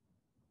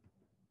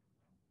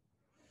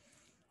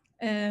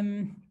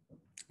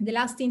 The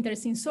last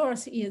interesting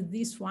source is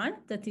this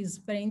one that is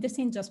very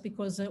interesting just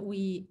because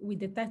we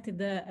detected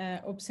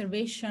the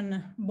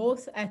observation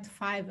both at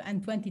 5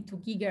 and 22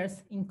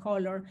 gigahertz in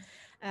color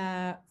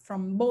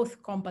from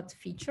both compact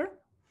feature.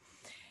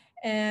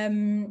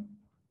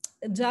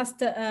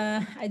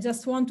 I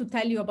just want to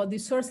tell you about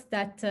this source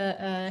that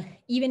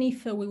even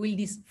if we will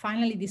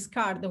finally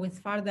discard with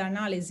further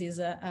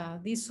analysis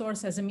this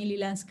source as a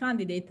MIlli-lens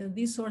candidate,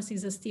 this source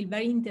is still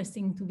very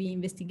interesting to be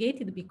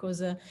investigated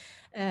because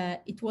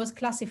it was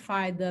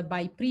classified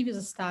by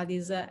previous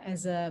studies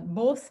as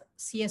both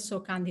CSO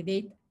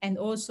candidate and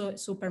also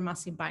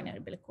supermassive binary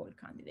black hole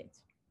candidate.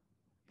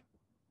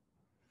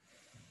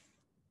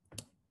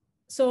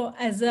 So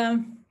as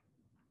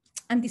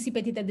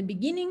anticipated at the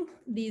beginning,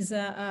 this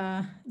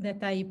that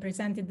I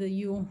presented to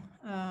you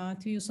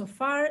so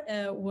far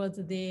was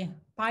the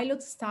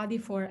pilot study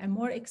for a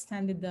more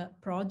extended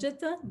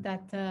project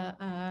that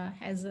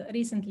has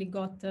recently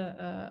got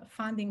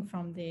funding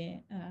from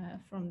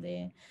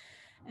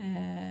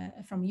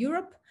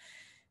Europe.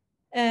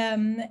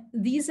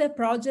 This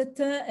project,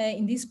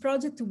 in this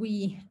project,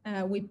 we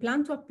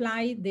plan to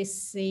apply the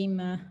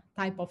same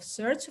type of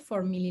search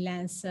for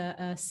MIlli-lens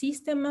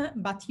system,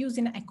 but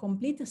using a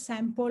complete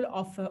sample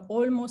of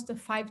almost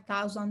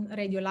 5,000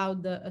 radio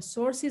loud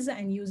sources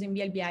and using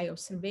VLBI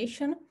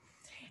observation.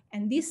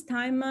 And this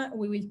time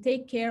we will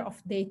take care of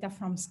data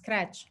from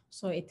scratch.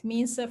 So it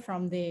means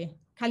from the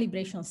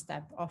calibration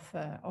step of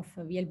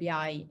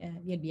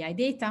VLBI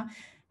data,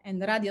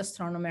 and the radio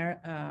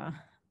astronomer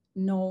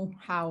know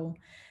how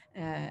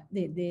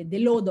the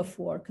load of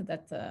work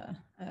that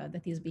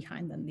is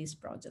behind on this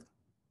project.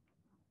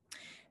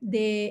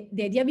 The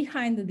idea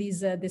behind this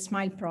the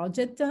SMILE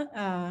project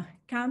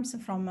comes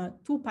from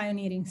two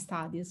pioneering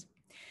studies.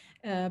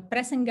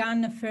 Press and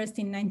Gunn first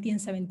in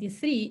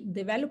 1973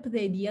 developed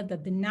the idea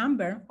that the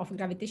number of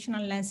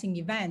gravitational lensing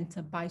events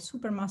by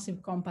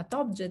supermassive compact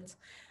objects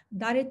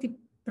directly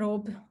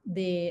probe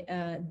the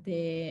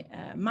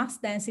mass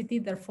density,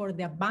 therefore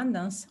the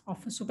abundance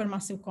of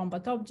supermassive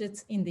compact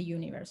objects in the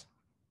universe.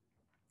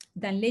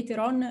 Then later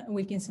on,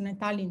 Wilkinson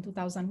et al. In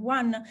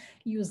 2001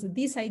 used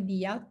this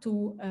idea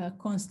to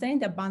constrain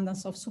the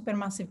abundance of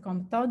supermassive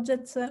compact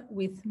objects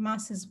with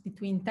masses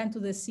between 10 to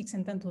the 6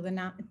 and 10 to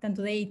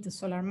the 8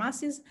 solar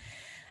masses,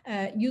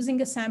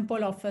 using a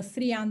sample of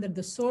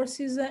 300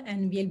 sources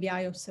and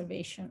VLBI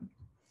observation.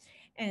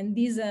 And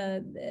this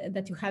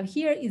that you have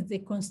here is the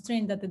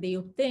constraint that they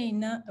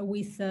obtain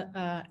with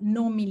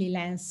no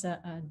MIlli-lens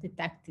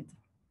detected.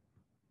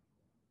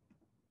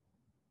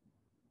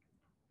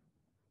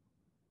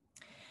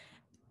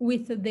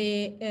 With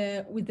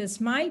the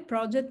SMILE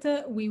project,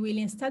 we will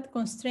instead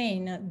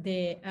constrain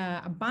the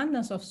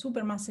abundance of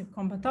supermassive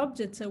compact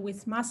objects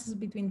with masses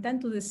between 10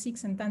 to the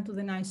 6 and 10 to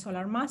the 9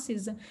 solar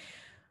masses,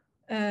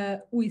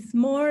 with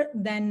more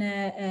than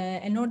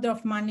an order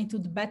of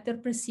magnitude better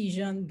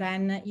precision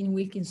than in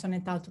Wilkinson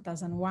et al.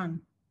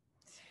 2001.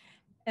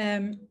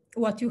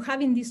 what you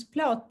have in this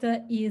plot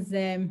is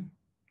the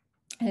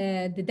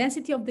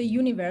density of the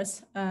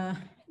universe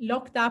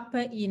locked up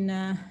in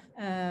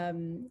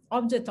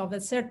object of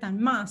a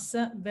certain mass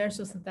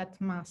versus that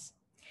mass.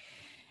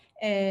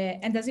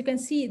 And as you can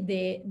see,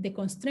 the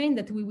constraint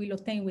that we will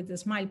obtain with the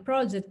SMILE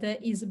project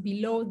is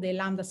below the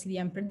lambda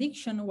CDM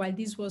prediction, while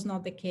this was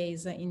not the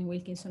case in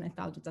Wilkinson et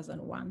al.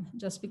 2001,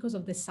 just because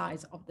of the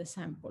size of the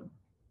sample.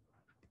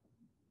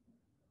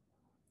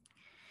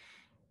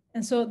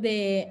 And so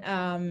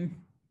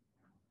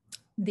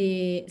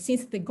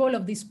since the goal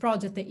of this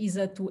project is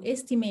to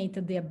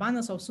estimate the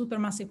abundance of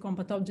supermassive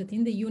compact objects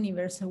in the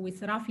universe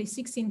with roughly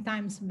 16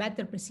 times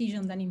better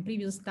precision than in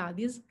previous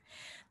studies,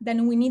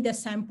 then we need a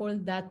sample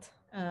that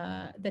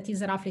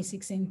is roughly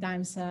 16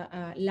 times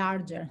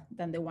larger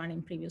than the one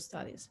in previous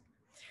studies.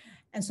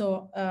 And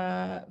so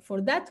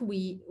for that,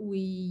 we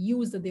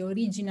used the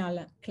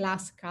original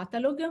class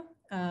catalog,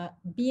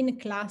 being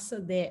class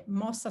the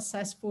most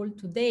successful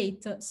to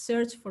date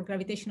search for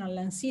gravitational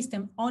lens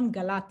system on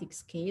galactic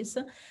scales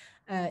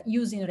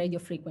using radio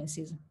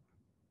frequencies.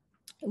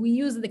 We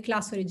used the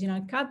class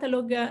original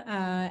catalog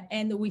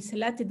and we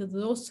selected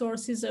those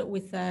sources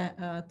with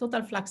a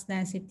total flux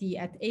density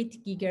at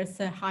 8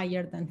 gigahertz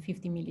higher than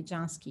 50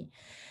 millijansky.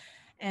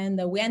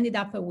 And we ended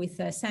up with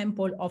a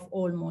sample of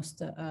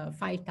almost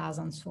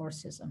 5,000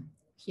 sources.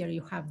 Here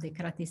you have the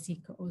characteristic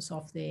also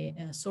of the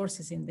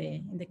sources in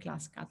the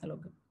class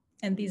catalog.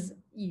 And this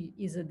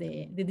is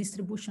the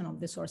distribution of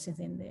the sources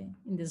in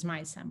the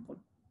SMILE sample.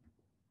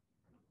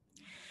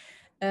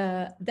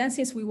 Then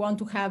since we want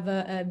to have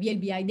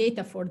VLBI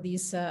data for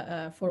this,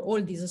 for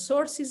all these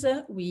sources,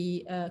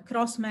 we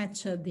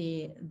cross-match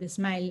the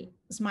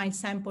SMILE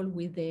sample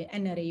with the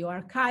NRAO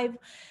archive,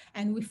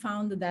 and we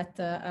found that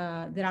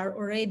there are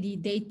already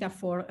data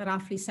for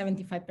roughly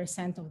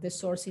 75% of the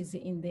sources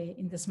in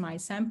the SMILE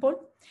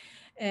sample.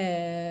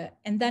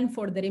 And then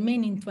for the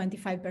remaining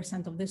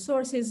 25% of the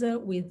sources,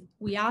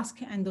 we ask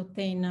and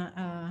obtain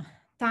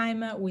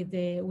time with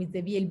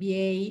the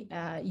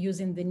VLBA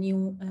using the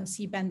new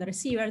C-band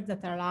receiver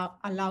that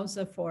allows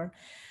for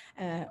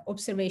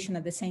observation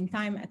at the same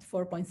time at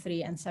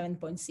 4.3 and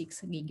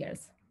 7.6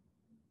 gigahertz.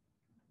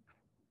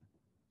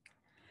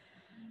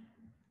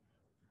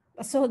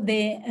 So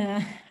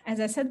as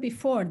I said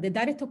before, the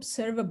direct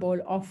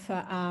observable of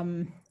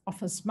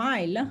a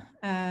SMILE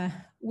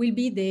will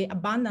be the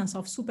abundance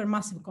of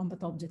supermassive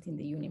compact objects in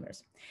the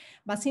universe.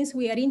 But since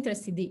we are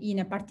interested in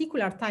a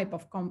particular type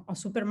of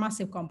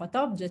supermassive compact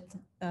object,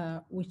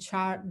 which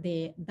are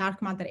the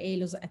dark matter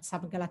halos at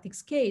subgalactic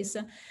scales,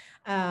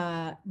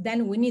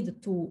 then we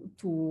need to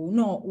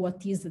know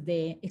what is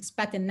the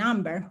expected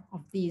number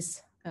of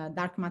these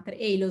dark matter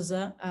halos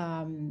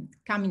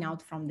coming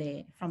out from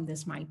the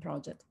SMILE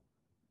project.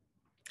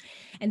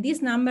 And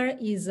this number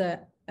is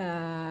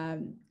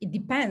it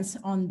depends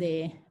on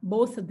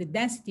both the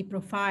density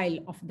profile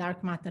of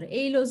dark matter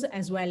halos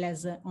as well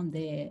as on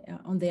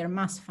their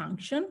mass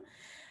function,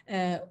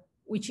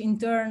 which in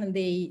turn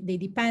they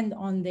depend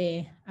on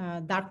the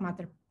dark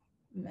matter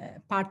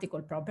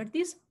particle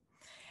properties.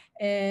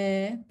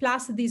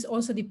 Plus, these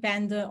also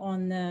depend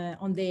on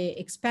the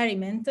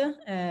experiment,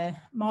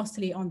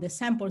 mostly on the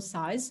sample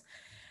size,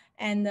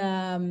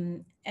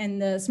 and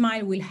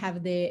SMILE will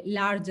have the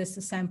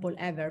largest sample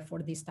ever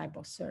for this type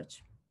of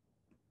search.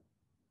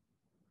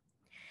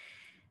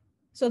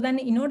 So then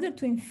in order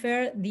to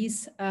infer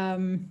this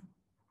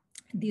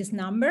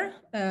number,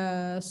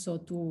 so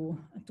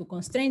to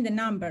constrain the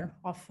number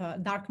of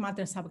dark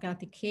matter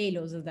subgalactic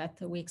halos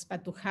that we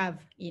expect to have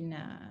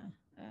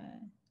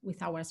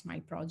with our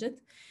SMILE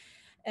project,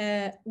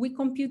 we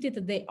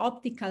computed the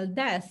optical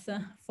depth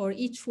for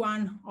each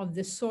one of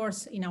the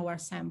source in our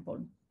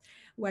sample,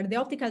 where the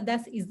optical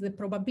depth is the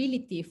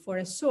probability for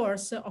a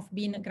source of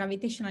being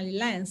gravitationally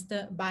lensed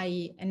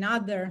by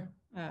another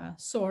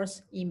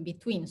source in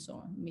between,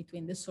 so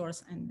between the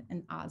source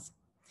and us.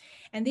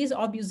 And this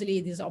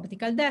obviously, this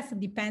optical depth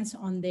depends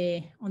on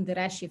the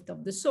redshift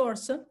of the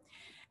source.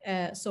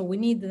 So we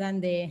need then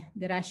the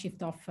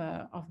redshift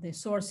of the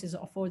sources,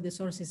 of all the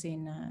sources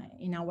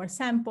in our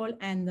sample,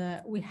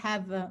 and we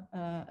have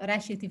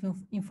redshift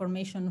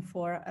information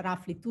for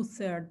roughly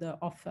 2/3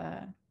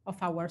 of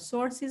our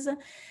sources,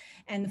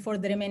 and for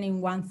the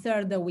remaining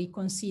 1/3 we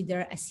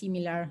consider a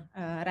similar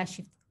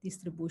redshift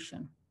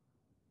distribution.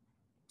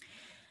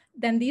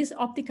 Then this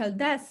optical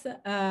depth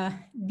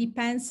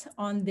depends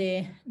on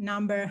the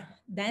number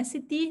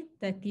density,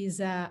 that is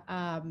that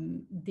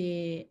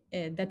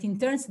in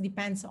turn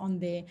depends on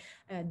the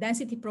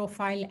density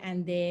profile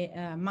and the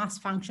mass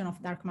function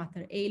of dark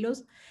matter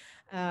halos,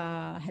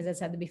 as I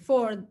said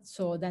before.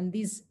 So then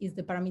this is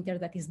the parameter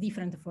that is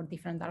different for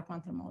different dark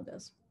matter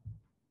models.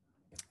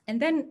 And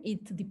then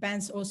it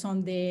depends also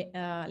on the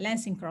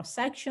lensing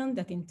cross-section,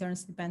 that in turn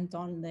depends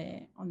on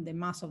the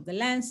mass of the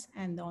lens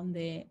and on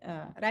the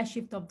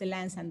redshift of the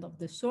lens and of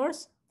the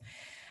source.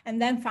 And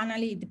then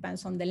finally, it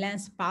depends on the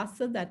lens path,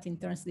 that in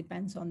turn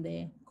depends on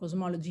the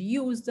cosmology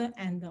used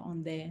and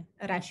on the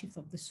redshift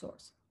of the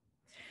source.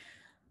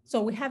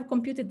 So we have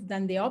computed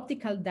then the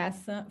optical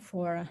depth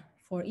for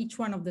for each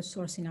one of the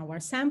source in our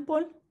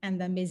sample,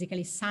 and then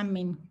basically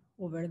summing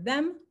over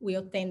them, we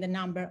obtain the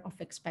number of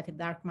expected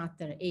dark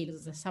matter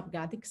halos, the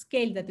subgalactic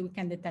scale that we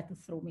can detect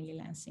through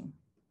MIlli-lensing.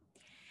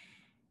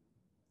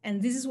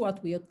 And this is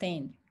what we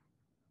obtained.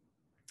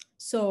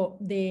 So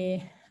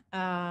the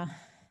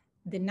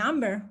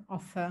number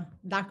of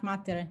dark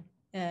matter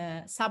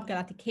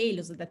subgalactic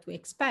halos that we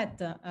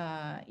expect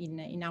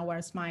in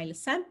our SMILE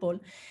sample,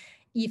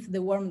 if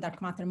the warm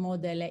dark matter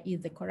model is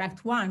the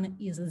correct one,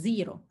 is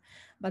 0.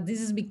 But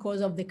this is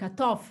because of the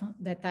cutoff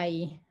that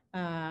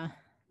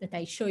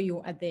I show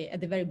you at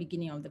the very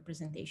beginning of the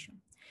presentation.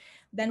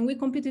 Then we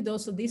computed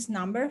also this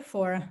number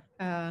for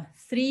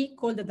 3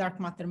 cold dark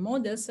matter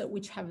models,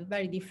 which have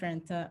very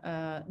different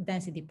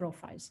density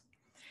profiles.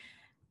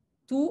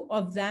 2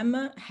 of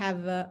them have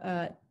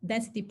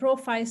density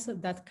profiles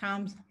that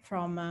comes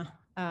from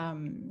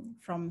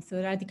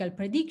theoretical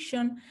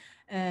prediction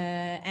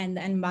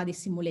and body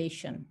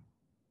simulation.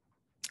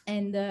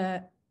 And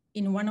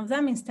in one of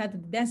them, instead, the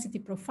density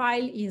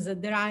profile is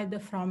derived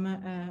from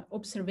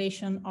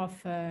observation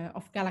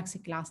of galaxy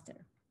cluster.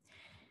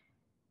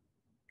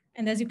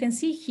 And as you can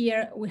see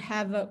here, we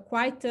have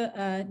quite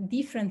a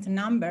different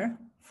number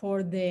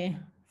for the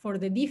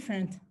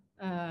different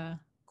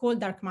cold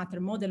dark matter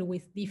model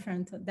with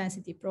different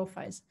density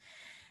profiles.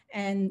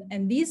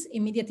 And this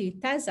immediately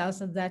tells us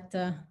that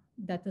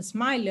that the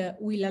SMILE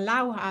will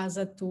allow us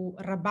to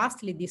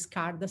robustly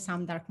discard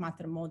some dark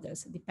matter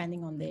models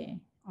depending on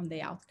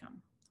the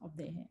outcome of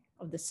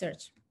the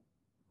search.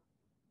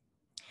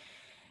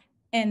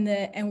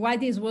 And why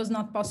this was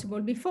not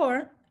possible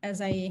before,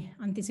 as I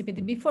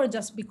anticipated before,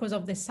 just because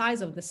of the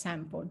size of the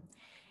sample.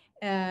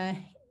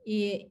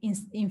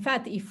 In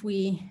fact, if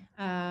we,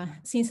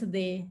 since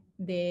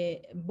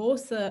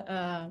both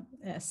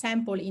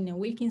sample in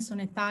Wilkinson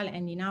et al.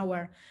 And in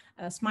our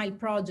SMILE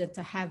project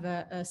have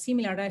a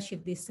similar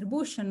redshift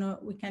distribution,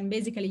 we can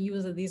basically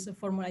use this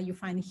formula you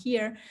find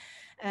here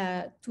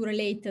to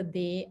relate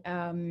the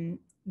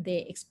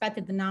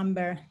expected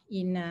number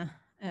in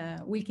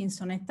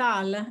Wilkinson et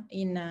al.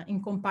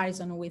 In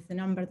comparison with the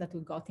number that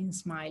we got in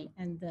SMILE.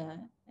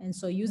 And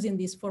so using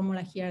this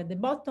formula here at the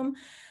bottom,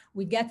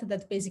 we get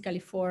that basically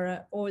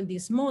for all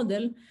this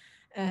model,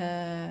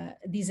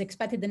 this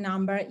expected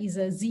number is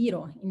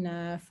 0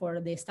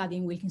 for the study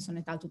in Wilkinson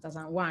et al.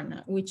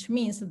 2001, which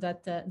means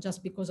that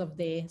just because of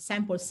the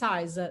sample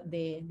size,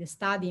 the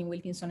study in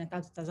Wilkinson et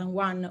al.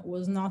 2001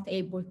 was not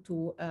able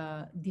to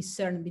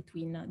discern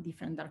between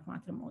different dark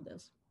matter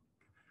models.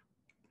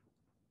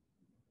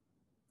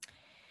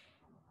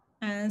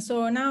 And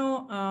so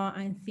now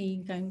I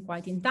think I'm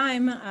quite in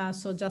time.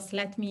 So just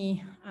let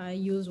me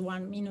use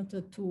 1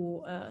 minute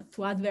to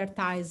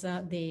advertise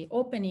the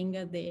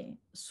opening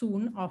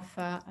soon of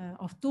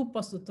 2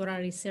 postdoctoral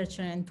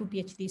researcher and 2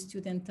 PhD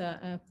student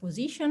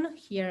position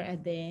here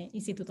at the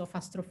Institute of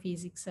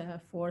Astrophysics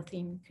 4th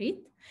in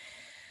Crete.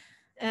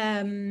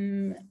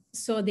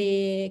 So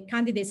the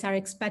candidates are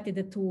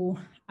expected to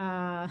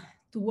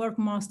work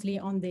mostly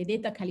on the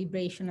data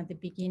calibration at the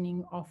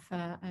beginning of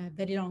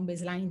very long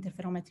baseline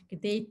interferometric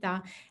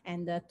data,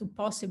 and to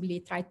possibly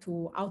try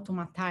to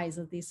automatize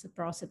this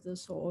process.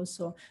 So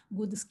also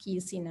good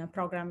skills in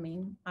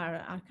programming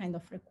are kind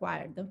of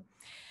required.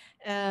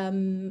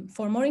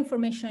 For more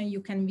information, you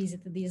can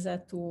visit this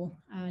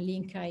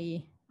link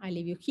I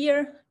leave you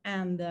here.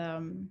 And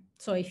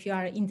so if you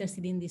are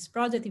interested in this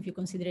project, if you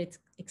consider it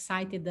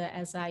excited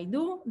as I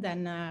do,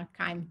 then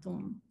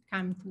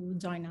come to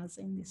join us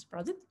in this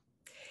project.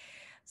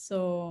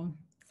 So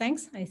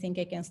thanks. I think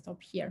I can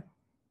stop here.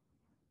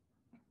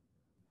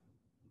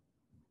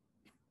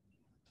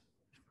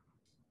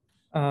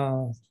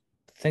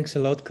 Thanks a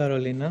lot,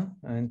 Carolina.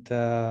 And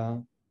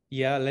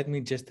yeah, let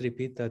me just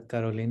repeat that,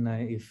 Carolina,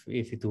 if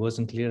it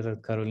wasn't clear,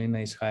 that Carolina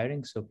is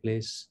hiring. So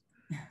please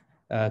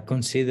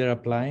consider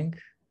applying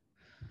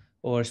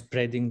or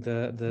spreading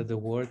the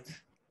word.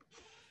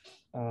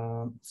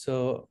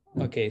 So,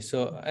 okay,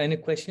 so any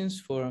questions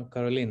for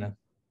Carolina?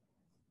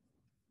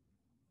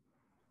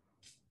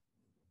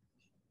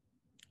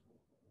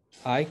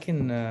 I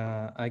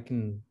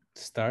can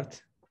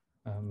start,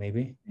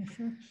 maybe.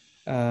 Sure.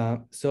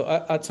 So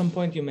at some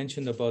point you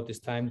mentioned about these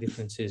time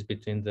differences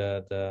between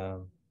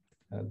the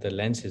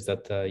lenses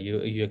that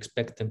you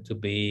expect them to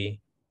be,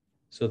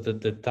 so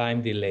that the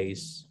time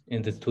delays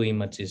in the 2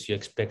 images, you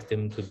expect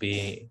them to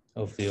be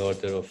of the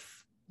order of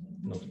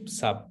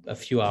a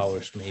few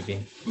hours,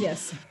 maybe.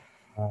 Yes.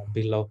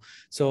 Below.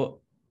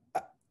 So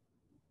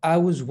I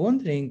was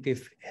wondering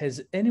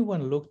has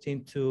anyone looked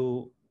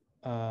into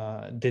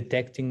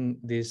detecting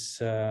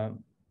this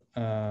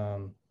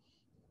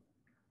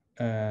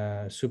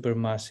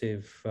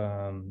supermassive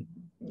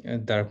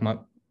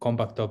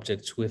compact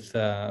objects with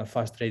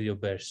fast radio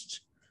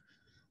bursts?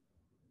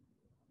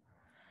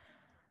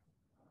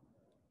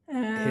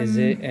 Has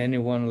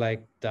anyone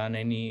done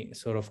any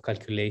sort of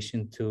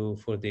calculation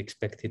for the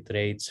expected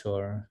rates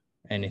or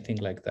anything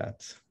like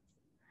that?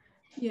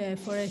 Yeah,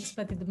 for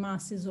expected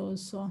masses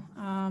also.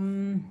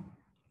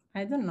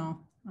 I don't know,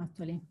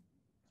 actually.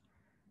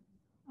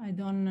 I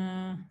don't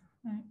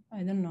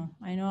I don't know.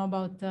 I know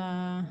about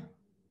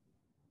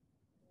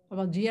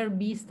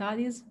GRB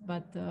studies,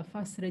 but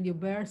fast radio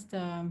burst.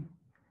 I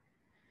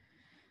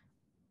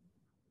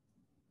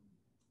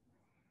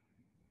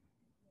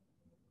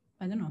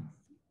don't know.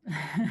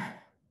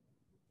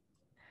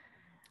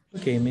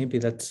 Okay, maybe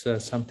that's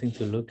something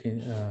to look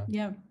in.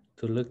 Yeah.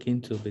 To look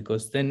into,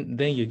 because then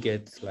you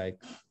get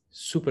like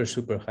super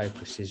high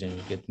precision.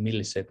 You get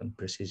millisecond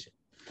precision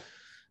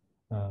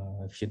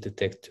if you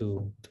detect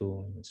two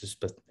images.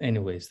 But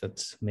anyways,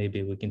 that's,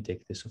 maybe we can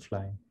take this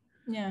offline.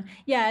 Yeah,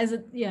 it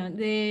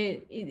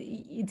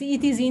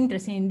is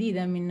interesting indeed.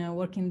 I mean,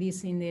 working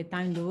this in the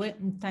time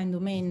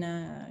domain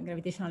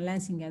gravitational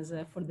lensing as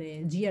for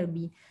the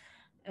GRB.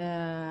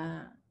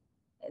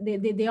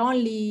 The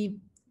only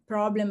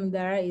problem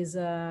there is,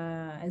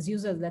 as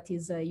usual, that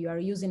is you are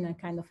using a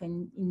kind of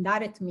an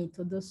indirect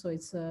method, so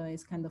it's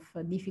kind of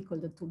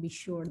difficult to be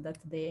sure that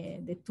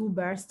the two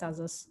bursts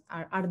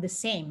are the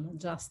same,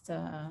 just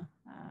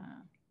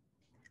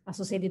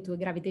associated to a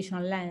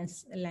gravitational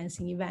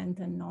lensing event,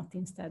 and not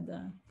instead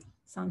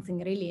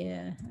something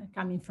really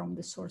coming from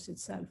the source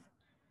itself.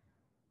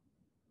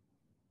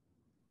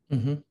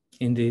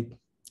 Indeed,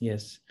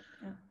 yes.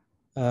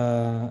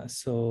 Yeah.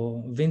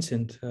 So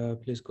Vincent,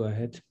 please go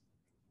ahead.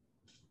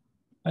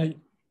 Hi,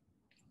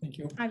 thank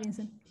you. Hi,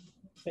 Vincent.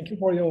 Thank you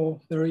for your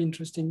very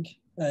interesting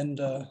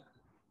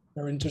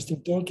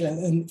talk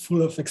and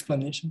full of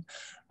explanation.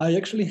 I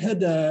actually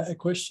had a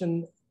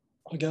question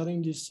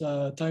regarding this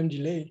time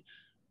delay.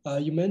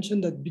 You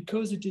mentioned that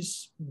because it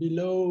is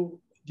below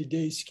the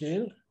day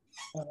scale,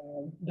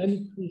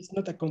 then it's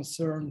not a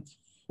concern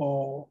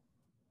for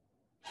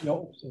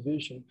your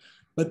observation.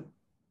 But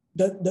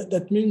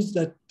that means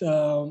that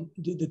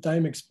the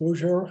time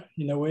exposure,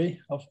 in a way,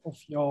 of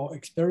your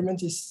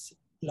experiment is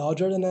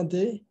larger than a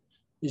day,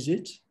 is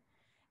it?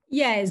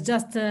 Yeah, it's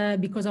just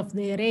because of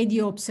the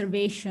radio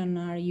observation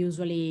are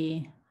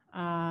usually.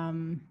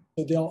 So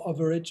they are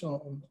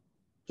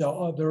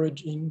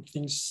averaging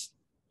things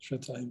through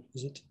time,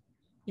 is it?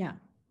 Yeah.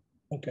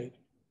 Okay.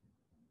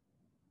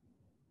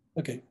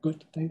 Okay,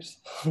 good, thanks.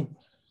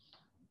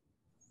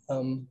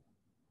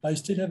 I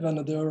still have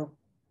another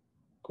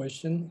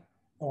question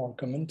or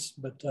comment,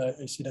 but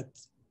I see that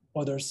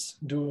others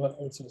do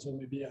also, so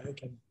maybe I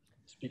can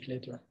speak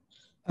later.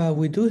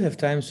 We do have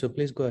time, so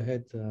please go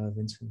ahead,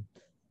 Vincent.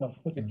 Oh,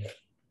 okay.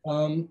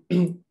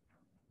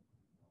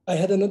 I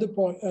had another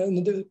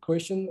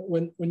question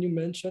when you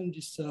mentioned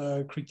this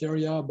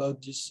criteria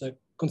about this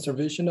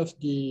conservation of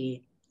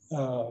the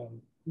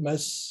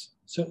mass,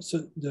 so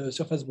the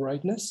surface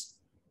brightness.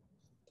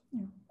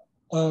 Yeah.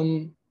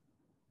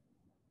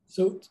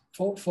 So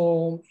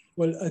for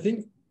well, I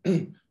think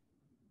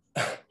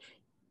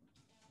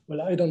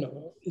well, I don't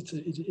know.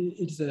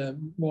 It's a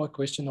more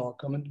question or a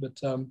comment,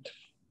 but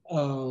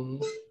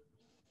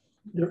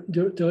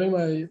during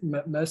my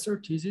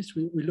master thesis,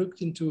 we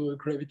looked into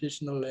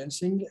gravitational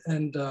lensing,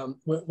 and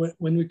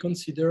when we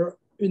consider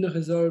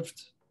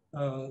unresolved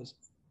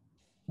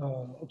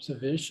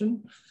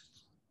observation,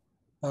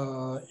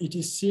 it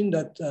is seen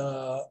that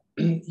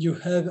you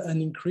have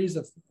an increase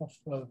of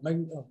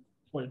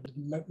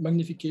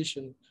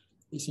magnification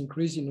is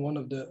increased in one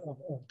of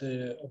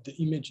the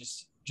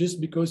images just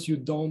because you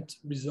don't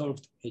resolve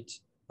it,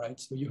 right?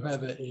 So you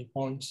have a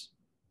point,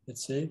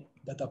 let's say,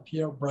 that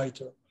appear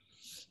brighter.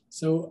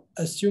 So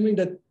assuming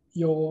that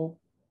your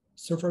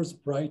surface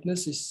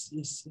brightness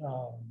is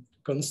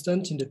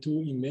constant in the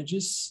two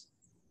images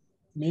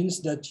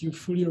means that you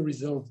fully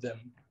resolve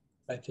them,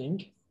 I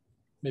think.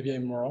 Maybe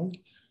I'm wrong.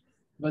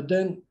 But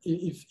then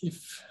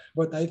if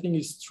what I think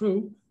is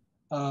true,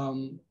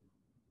 I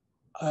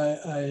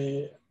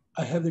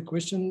have the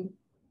question.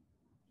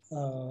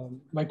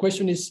 My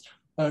question is,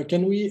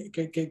 can we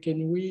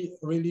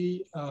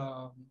really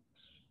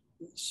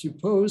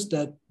suppose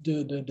that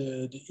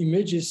the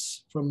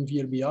images from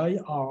VLBI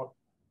are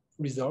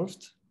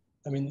resolved?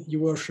 I mean,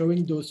 you were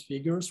showing those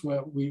figures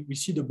where we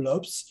see the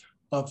blobs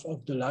of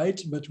the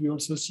light, but we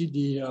also see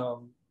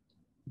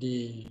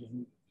the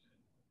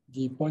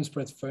point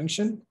spread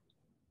function,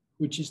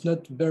 which is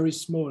not very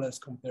small as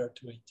compared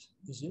to it,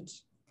 is it?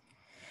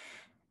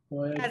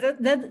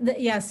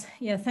 Yes,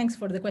 yeah, thanks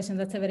for the question.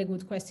 That's a very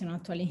good question,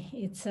 actually.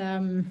 It's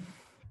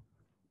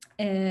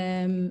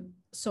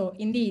so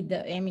indeed,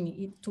 I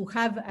mean, to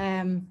have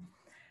a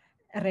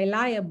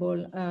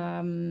reliable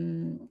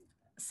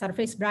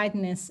surface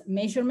brightness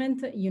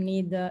measurement, you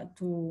need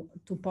to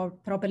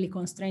properly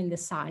constrain the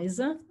size.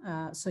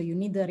 So you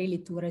need really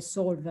to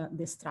resolve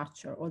the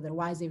structure.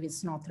 Otherwise, if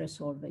it's not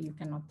resolved, you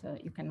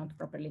cannot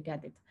properly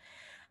get it.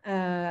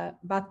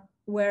 But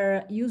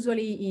where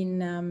usually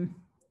in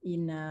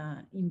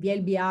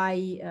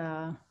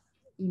VLBI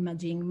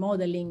imaging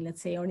modeling,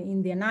 let's say, or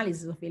in the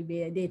analysis of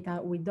VLBI data,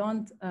 we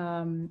don't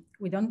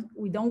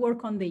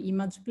work on the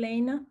image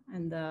plane,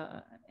 and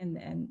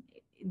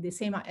the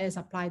same as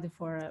applied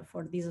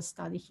for this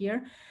study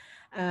here.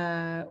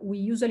 We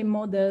usually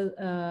model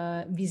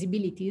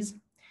visibilities,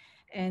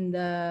 and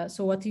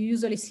so what you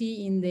usually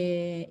see in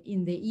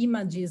the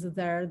images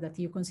there that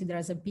you consider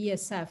as a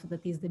PSF,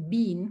 that is the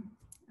beam,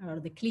 or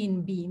the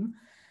clean beam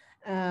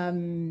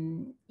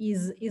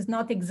is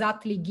not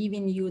exactly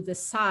giving you the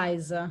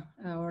size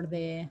or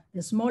the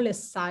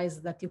smallest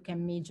size that you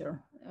can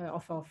measure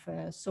of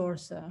a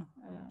source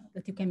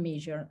that you can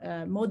measure.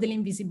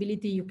 Modeling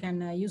visibility you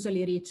can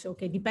usually reach,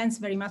 okay, depends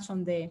very much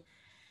on the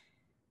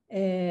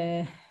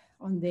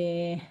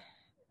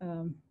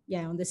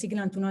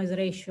signal to noise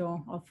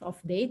ratio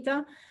of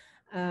data,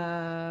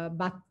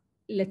 but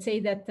let's say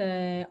that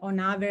on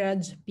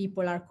average,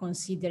 people are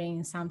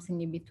considering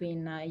something in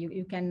between.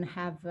 You can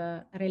have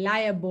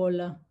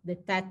reliable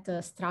detect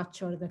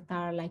structure that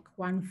are like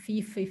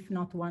 1/5, if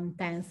not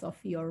 1/10 of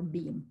your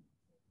beam.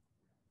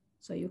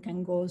 So you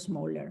can go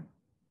smaller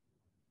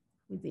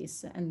with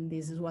this. And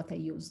this is what I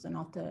used,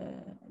 not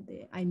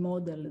I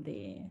model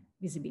the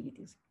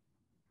visibilities.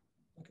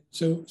 Okay.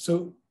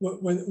 So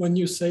when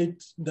you say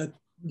that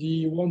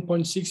the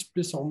 1.6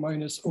 plus or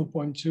minus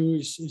 0.2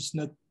 is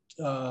not,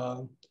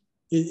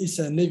 it's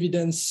an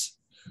evidence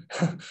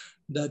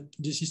that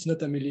this is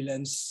not a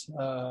MIlli-lens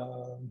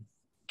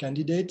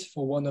candidate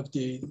for one of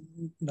the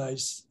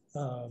nice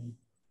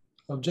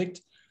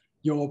object,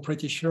 you're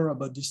pretty sure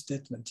about this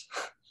statement.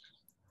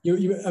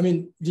 I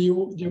mean,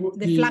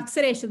 the flux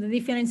ratio, the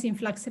difference in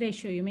flux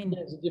ratio, you mean?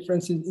 Yes, the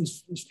difference in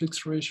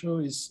flux ratio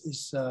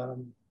is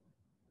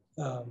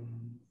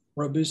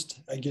robust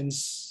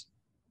against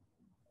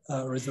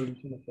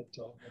resolution effect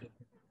or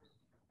whatever.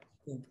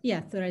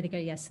 Yeah,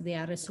 theoretically, yes, they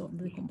are resolved,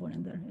 the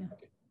component there. Yeah.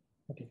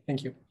 Okay,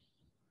 thank you.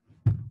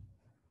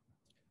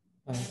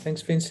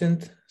 Thanks,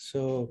 Vincent.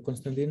 So,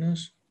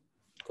 Konstantinos,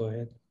 go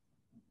ahead.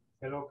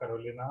 Hello,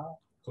 Carolina.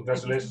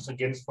 Congratulations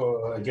again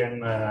for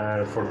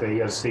the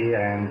ERC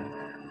and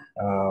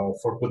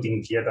for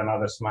putting yet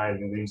another smile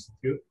in the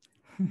institute.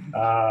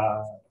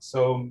 So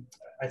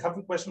I have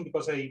a question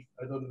because I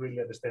don't really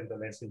understand the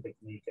lensing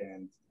technique,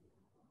 and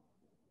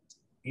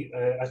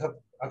I have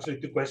actually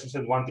two questions,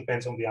 and one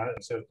depends on the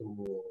answer to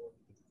the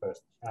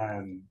first.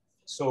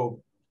 So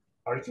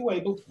are you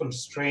able to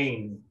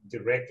constrain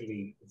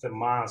directly the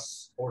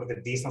mass or the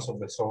distance of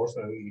the source?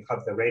 You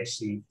have the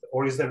redshift,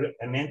 or is there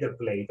an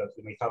interplay that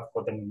you may have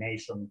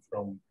contamination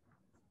from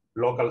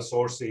local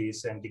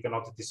sources and you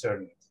cannot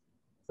discern it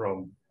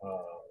from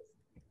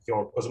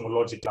your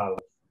cosmological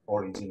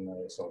origin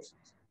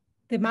sources?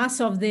 The mass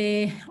of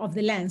the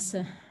lens.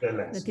 The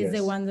lens, that is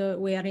the one that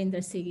we are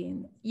interested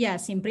in.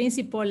 Yes, in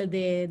principle,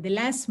 the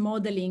lens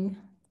modeling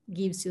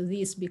gives you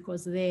this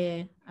because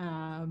they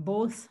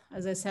both,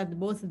 as I said,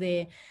 both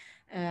the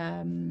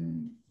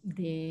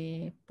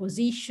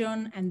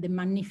position and the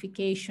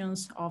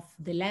magnifications of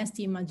the lens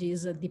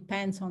images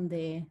depends on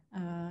the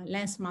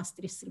lens mass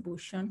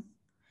distribution.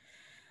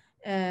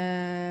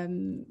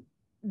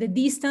 The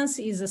distance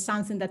is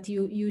something that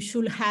you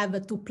should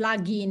have to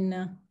plug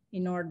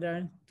in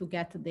order to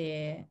get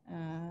the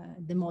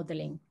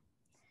modeling.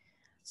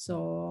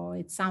 So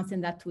it's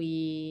something that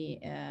we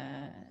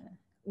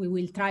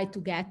will try to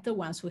get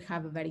once we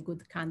have a very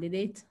good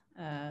candidate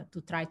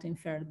to try to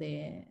infer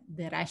the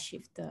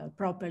redshift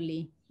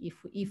properly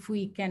if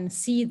we can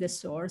see the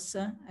source.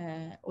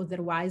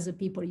 Otherwise,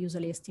 people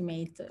usually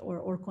estimate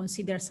or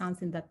consider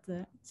something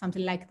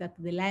like that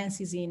the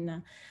lens is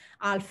in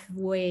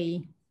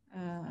halfway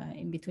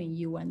in between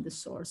you and the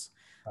source.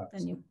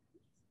 Then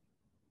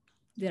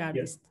there are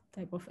this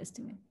type of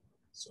estimate.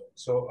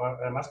 So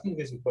I'm asking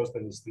this because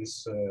there is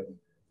this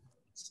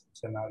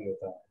scenario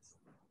that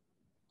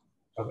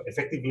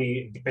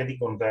effectively, depending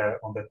on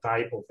the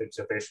type of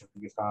observation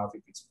you have,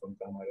 if it's from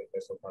gamma ray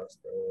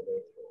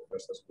or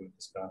as we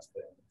discussed,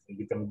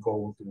 you can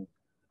go to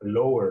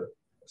lower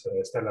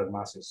stellar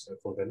masses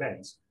for the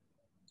lens.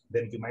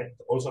 Then you might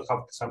also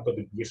have some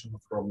contribution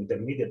from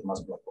intermediate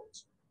mass black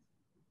holes.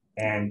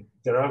 And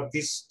there are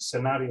these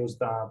scenarios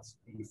that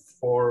you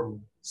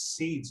form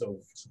seeds of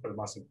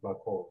supermassive black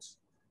holes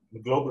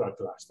in globular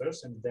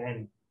clusters, and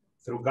then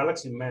through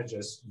galaxy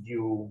mergers,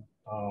 you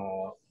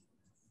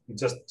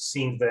just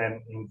sink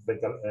them in the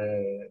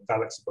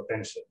galaxy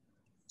potential.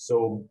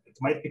 So it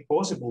might be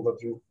possible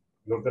that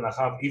you're going to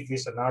have, if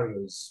this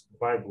scenario is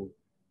viable,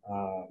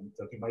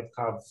 that you might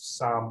have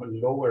some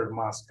lower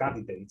mass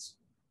candidates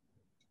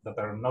that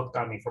are not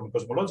coming from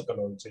cosmological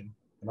origin,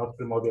 not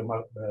primordial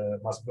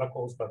mass black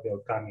holes, but they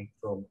are coming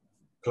from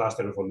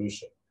cluster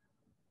evolution.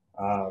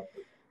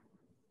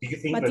 Do you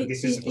think that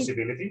this is a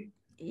possibility?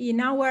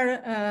 In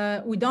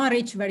our, we don't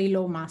reach very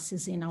low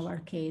masses in our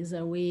case.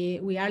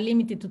 We are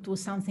limited to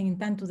something in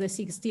 10 to the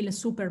 6, still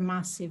super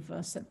massive,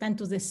 10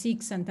 to the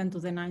 6 and 10 to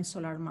the 9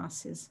 solar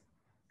masses,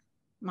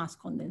 mass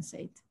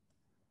condensate.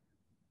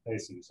 I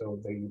see, so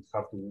they would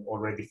have to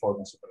already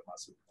form a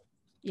supermassive.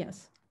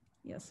 Yes,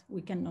 yes,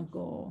 we cannot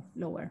go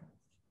lower.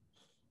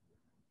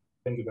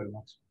 Thank you very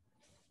much.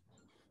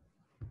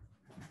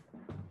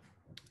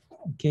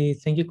 Okay,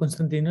 thank you,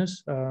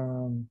 Konstantinos.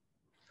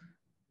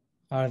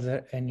 Are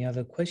there any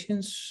other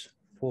questions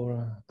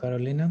for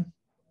Carolina?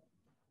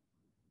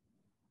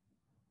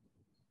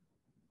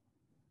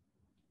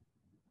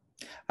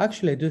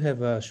 Actually, I do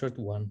have a short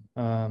one.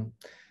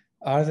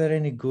 Are there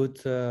any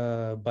good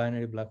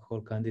binary black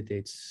hole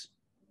candidates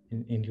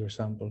in your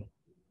sample?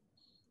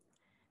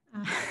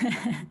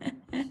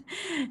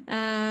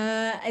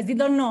 I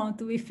don't know,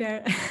 to be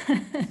fair.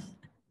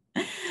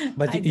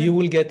 But you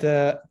will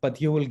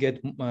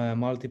get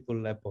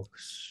multiple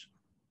epochs,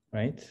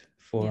 right?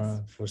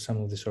 For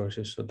some of the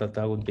sources, so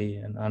that would be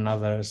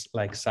another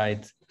like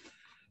side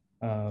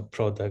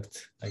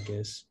product, I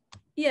guess.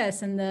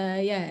 Yes, and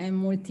and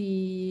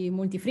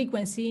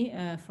multi-frequency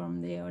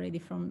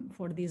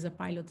for this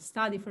pilot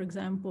study, for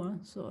example.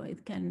 So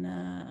it can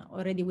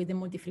already with the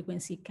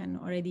multi-frequency can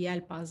already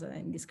help us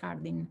in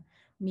discarding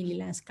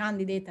MIlli-lens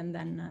candidate, and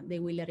then they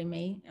will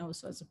remain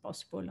also as a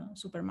possible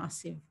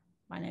supermassive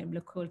binary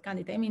black hole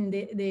candidate. I mean,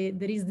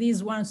 there is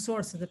this one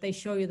source that I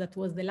show you that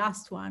was the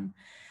last one,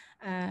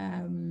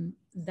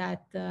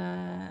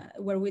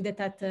 where we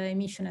detect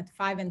emission at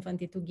 5 and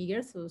 22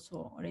 gigahertz,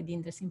 so already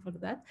interesting for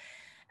that.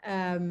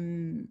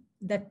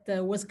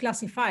 That was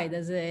classified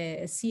as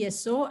a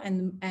CSO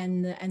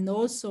and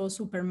also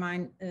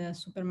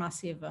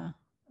supermassive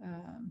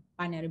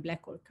binary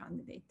black hole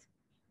candidate.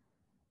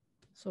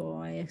 So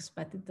I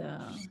expected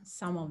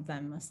some of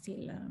them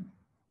still,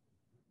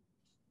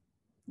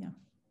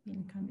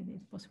 being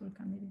possible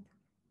candidate.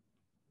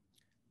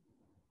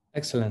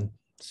 Excellent.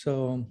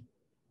 So,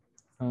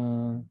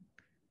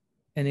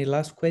 any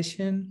last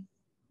question?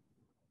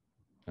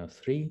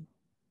 3,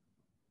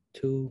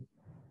 2,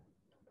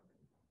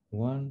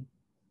 1.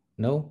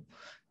 No.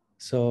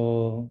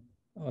 So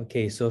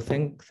okay. So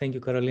thank you,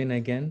 Carolina,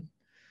 again.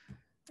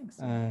 Thanks.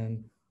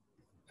 And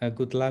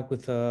good luck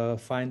with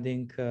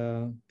finding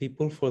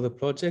people for the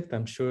project.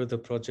 I'm sure the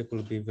project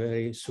will be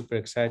very super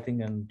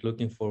exciting, and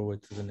looking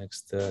forward to the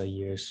next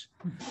years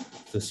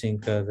to see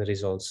the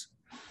results.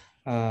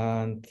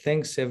 And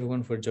thanks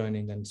everyone for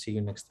joining, and see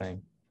you next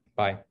time.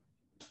 Bye.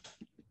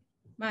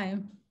 Bye.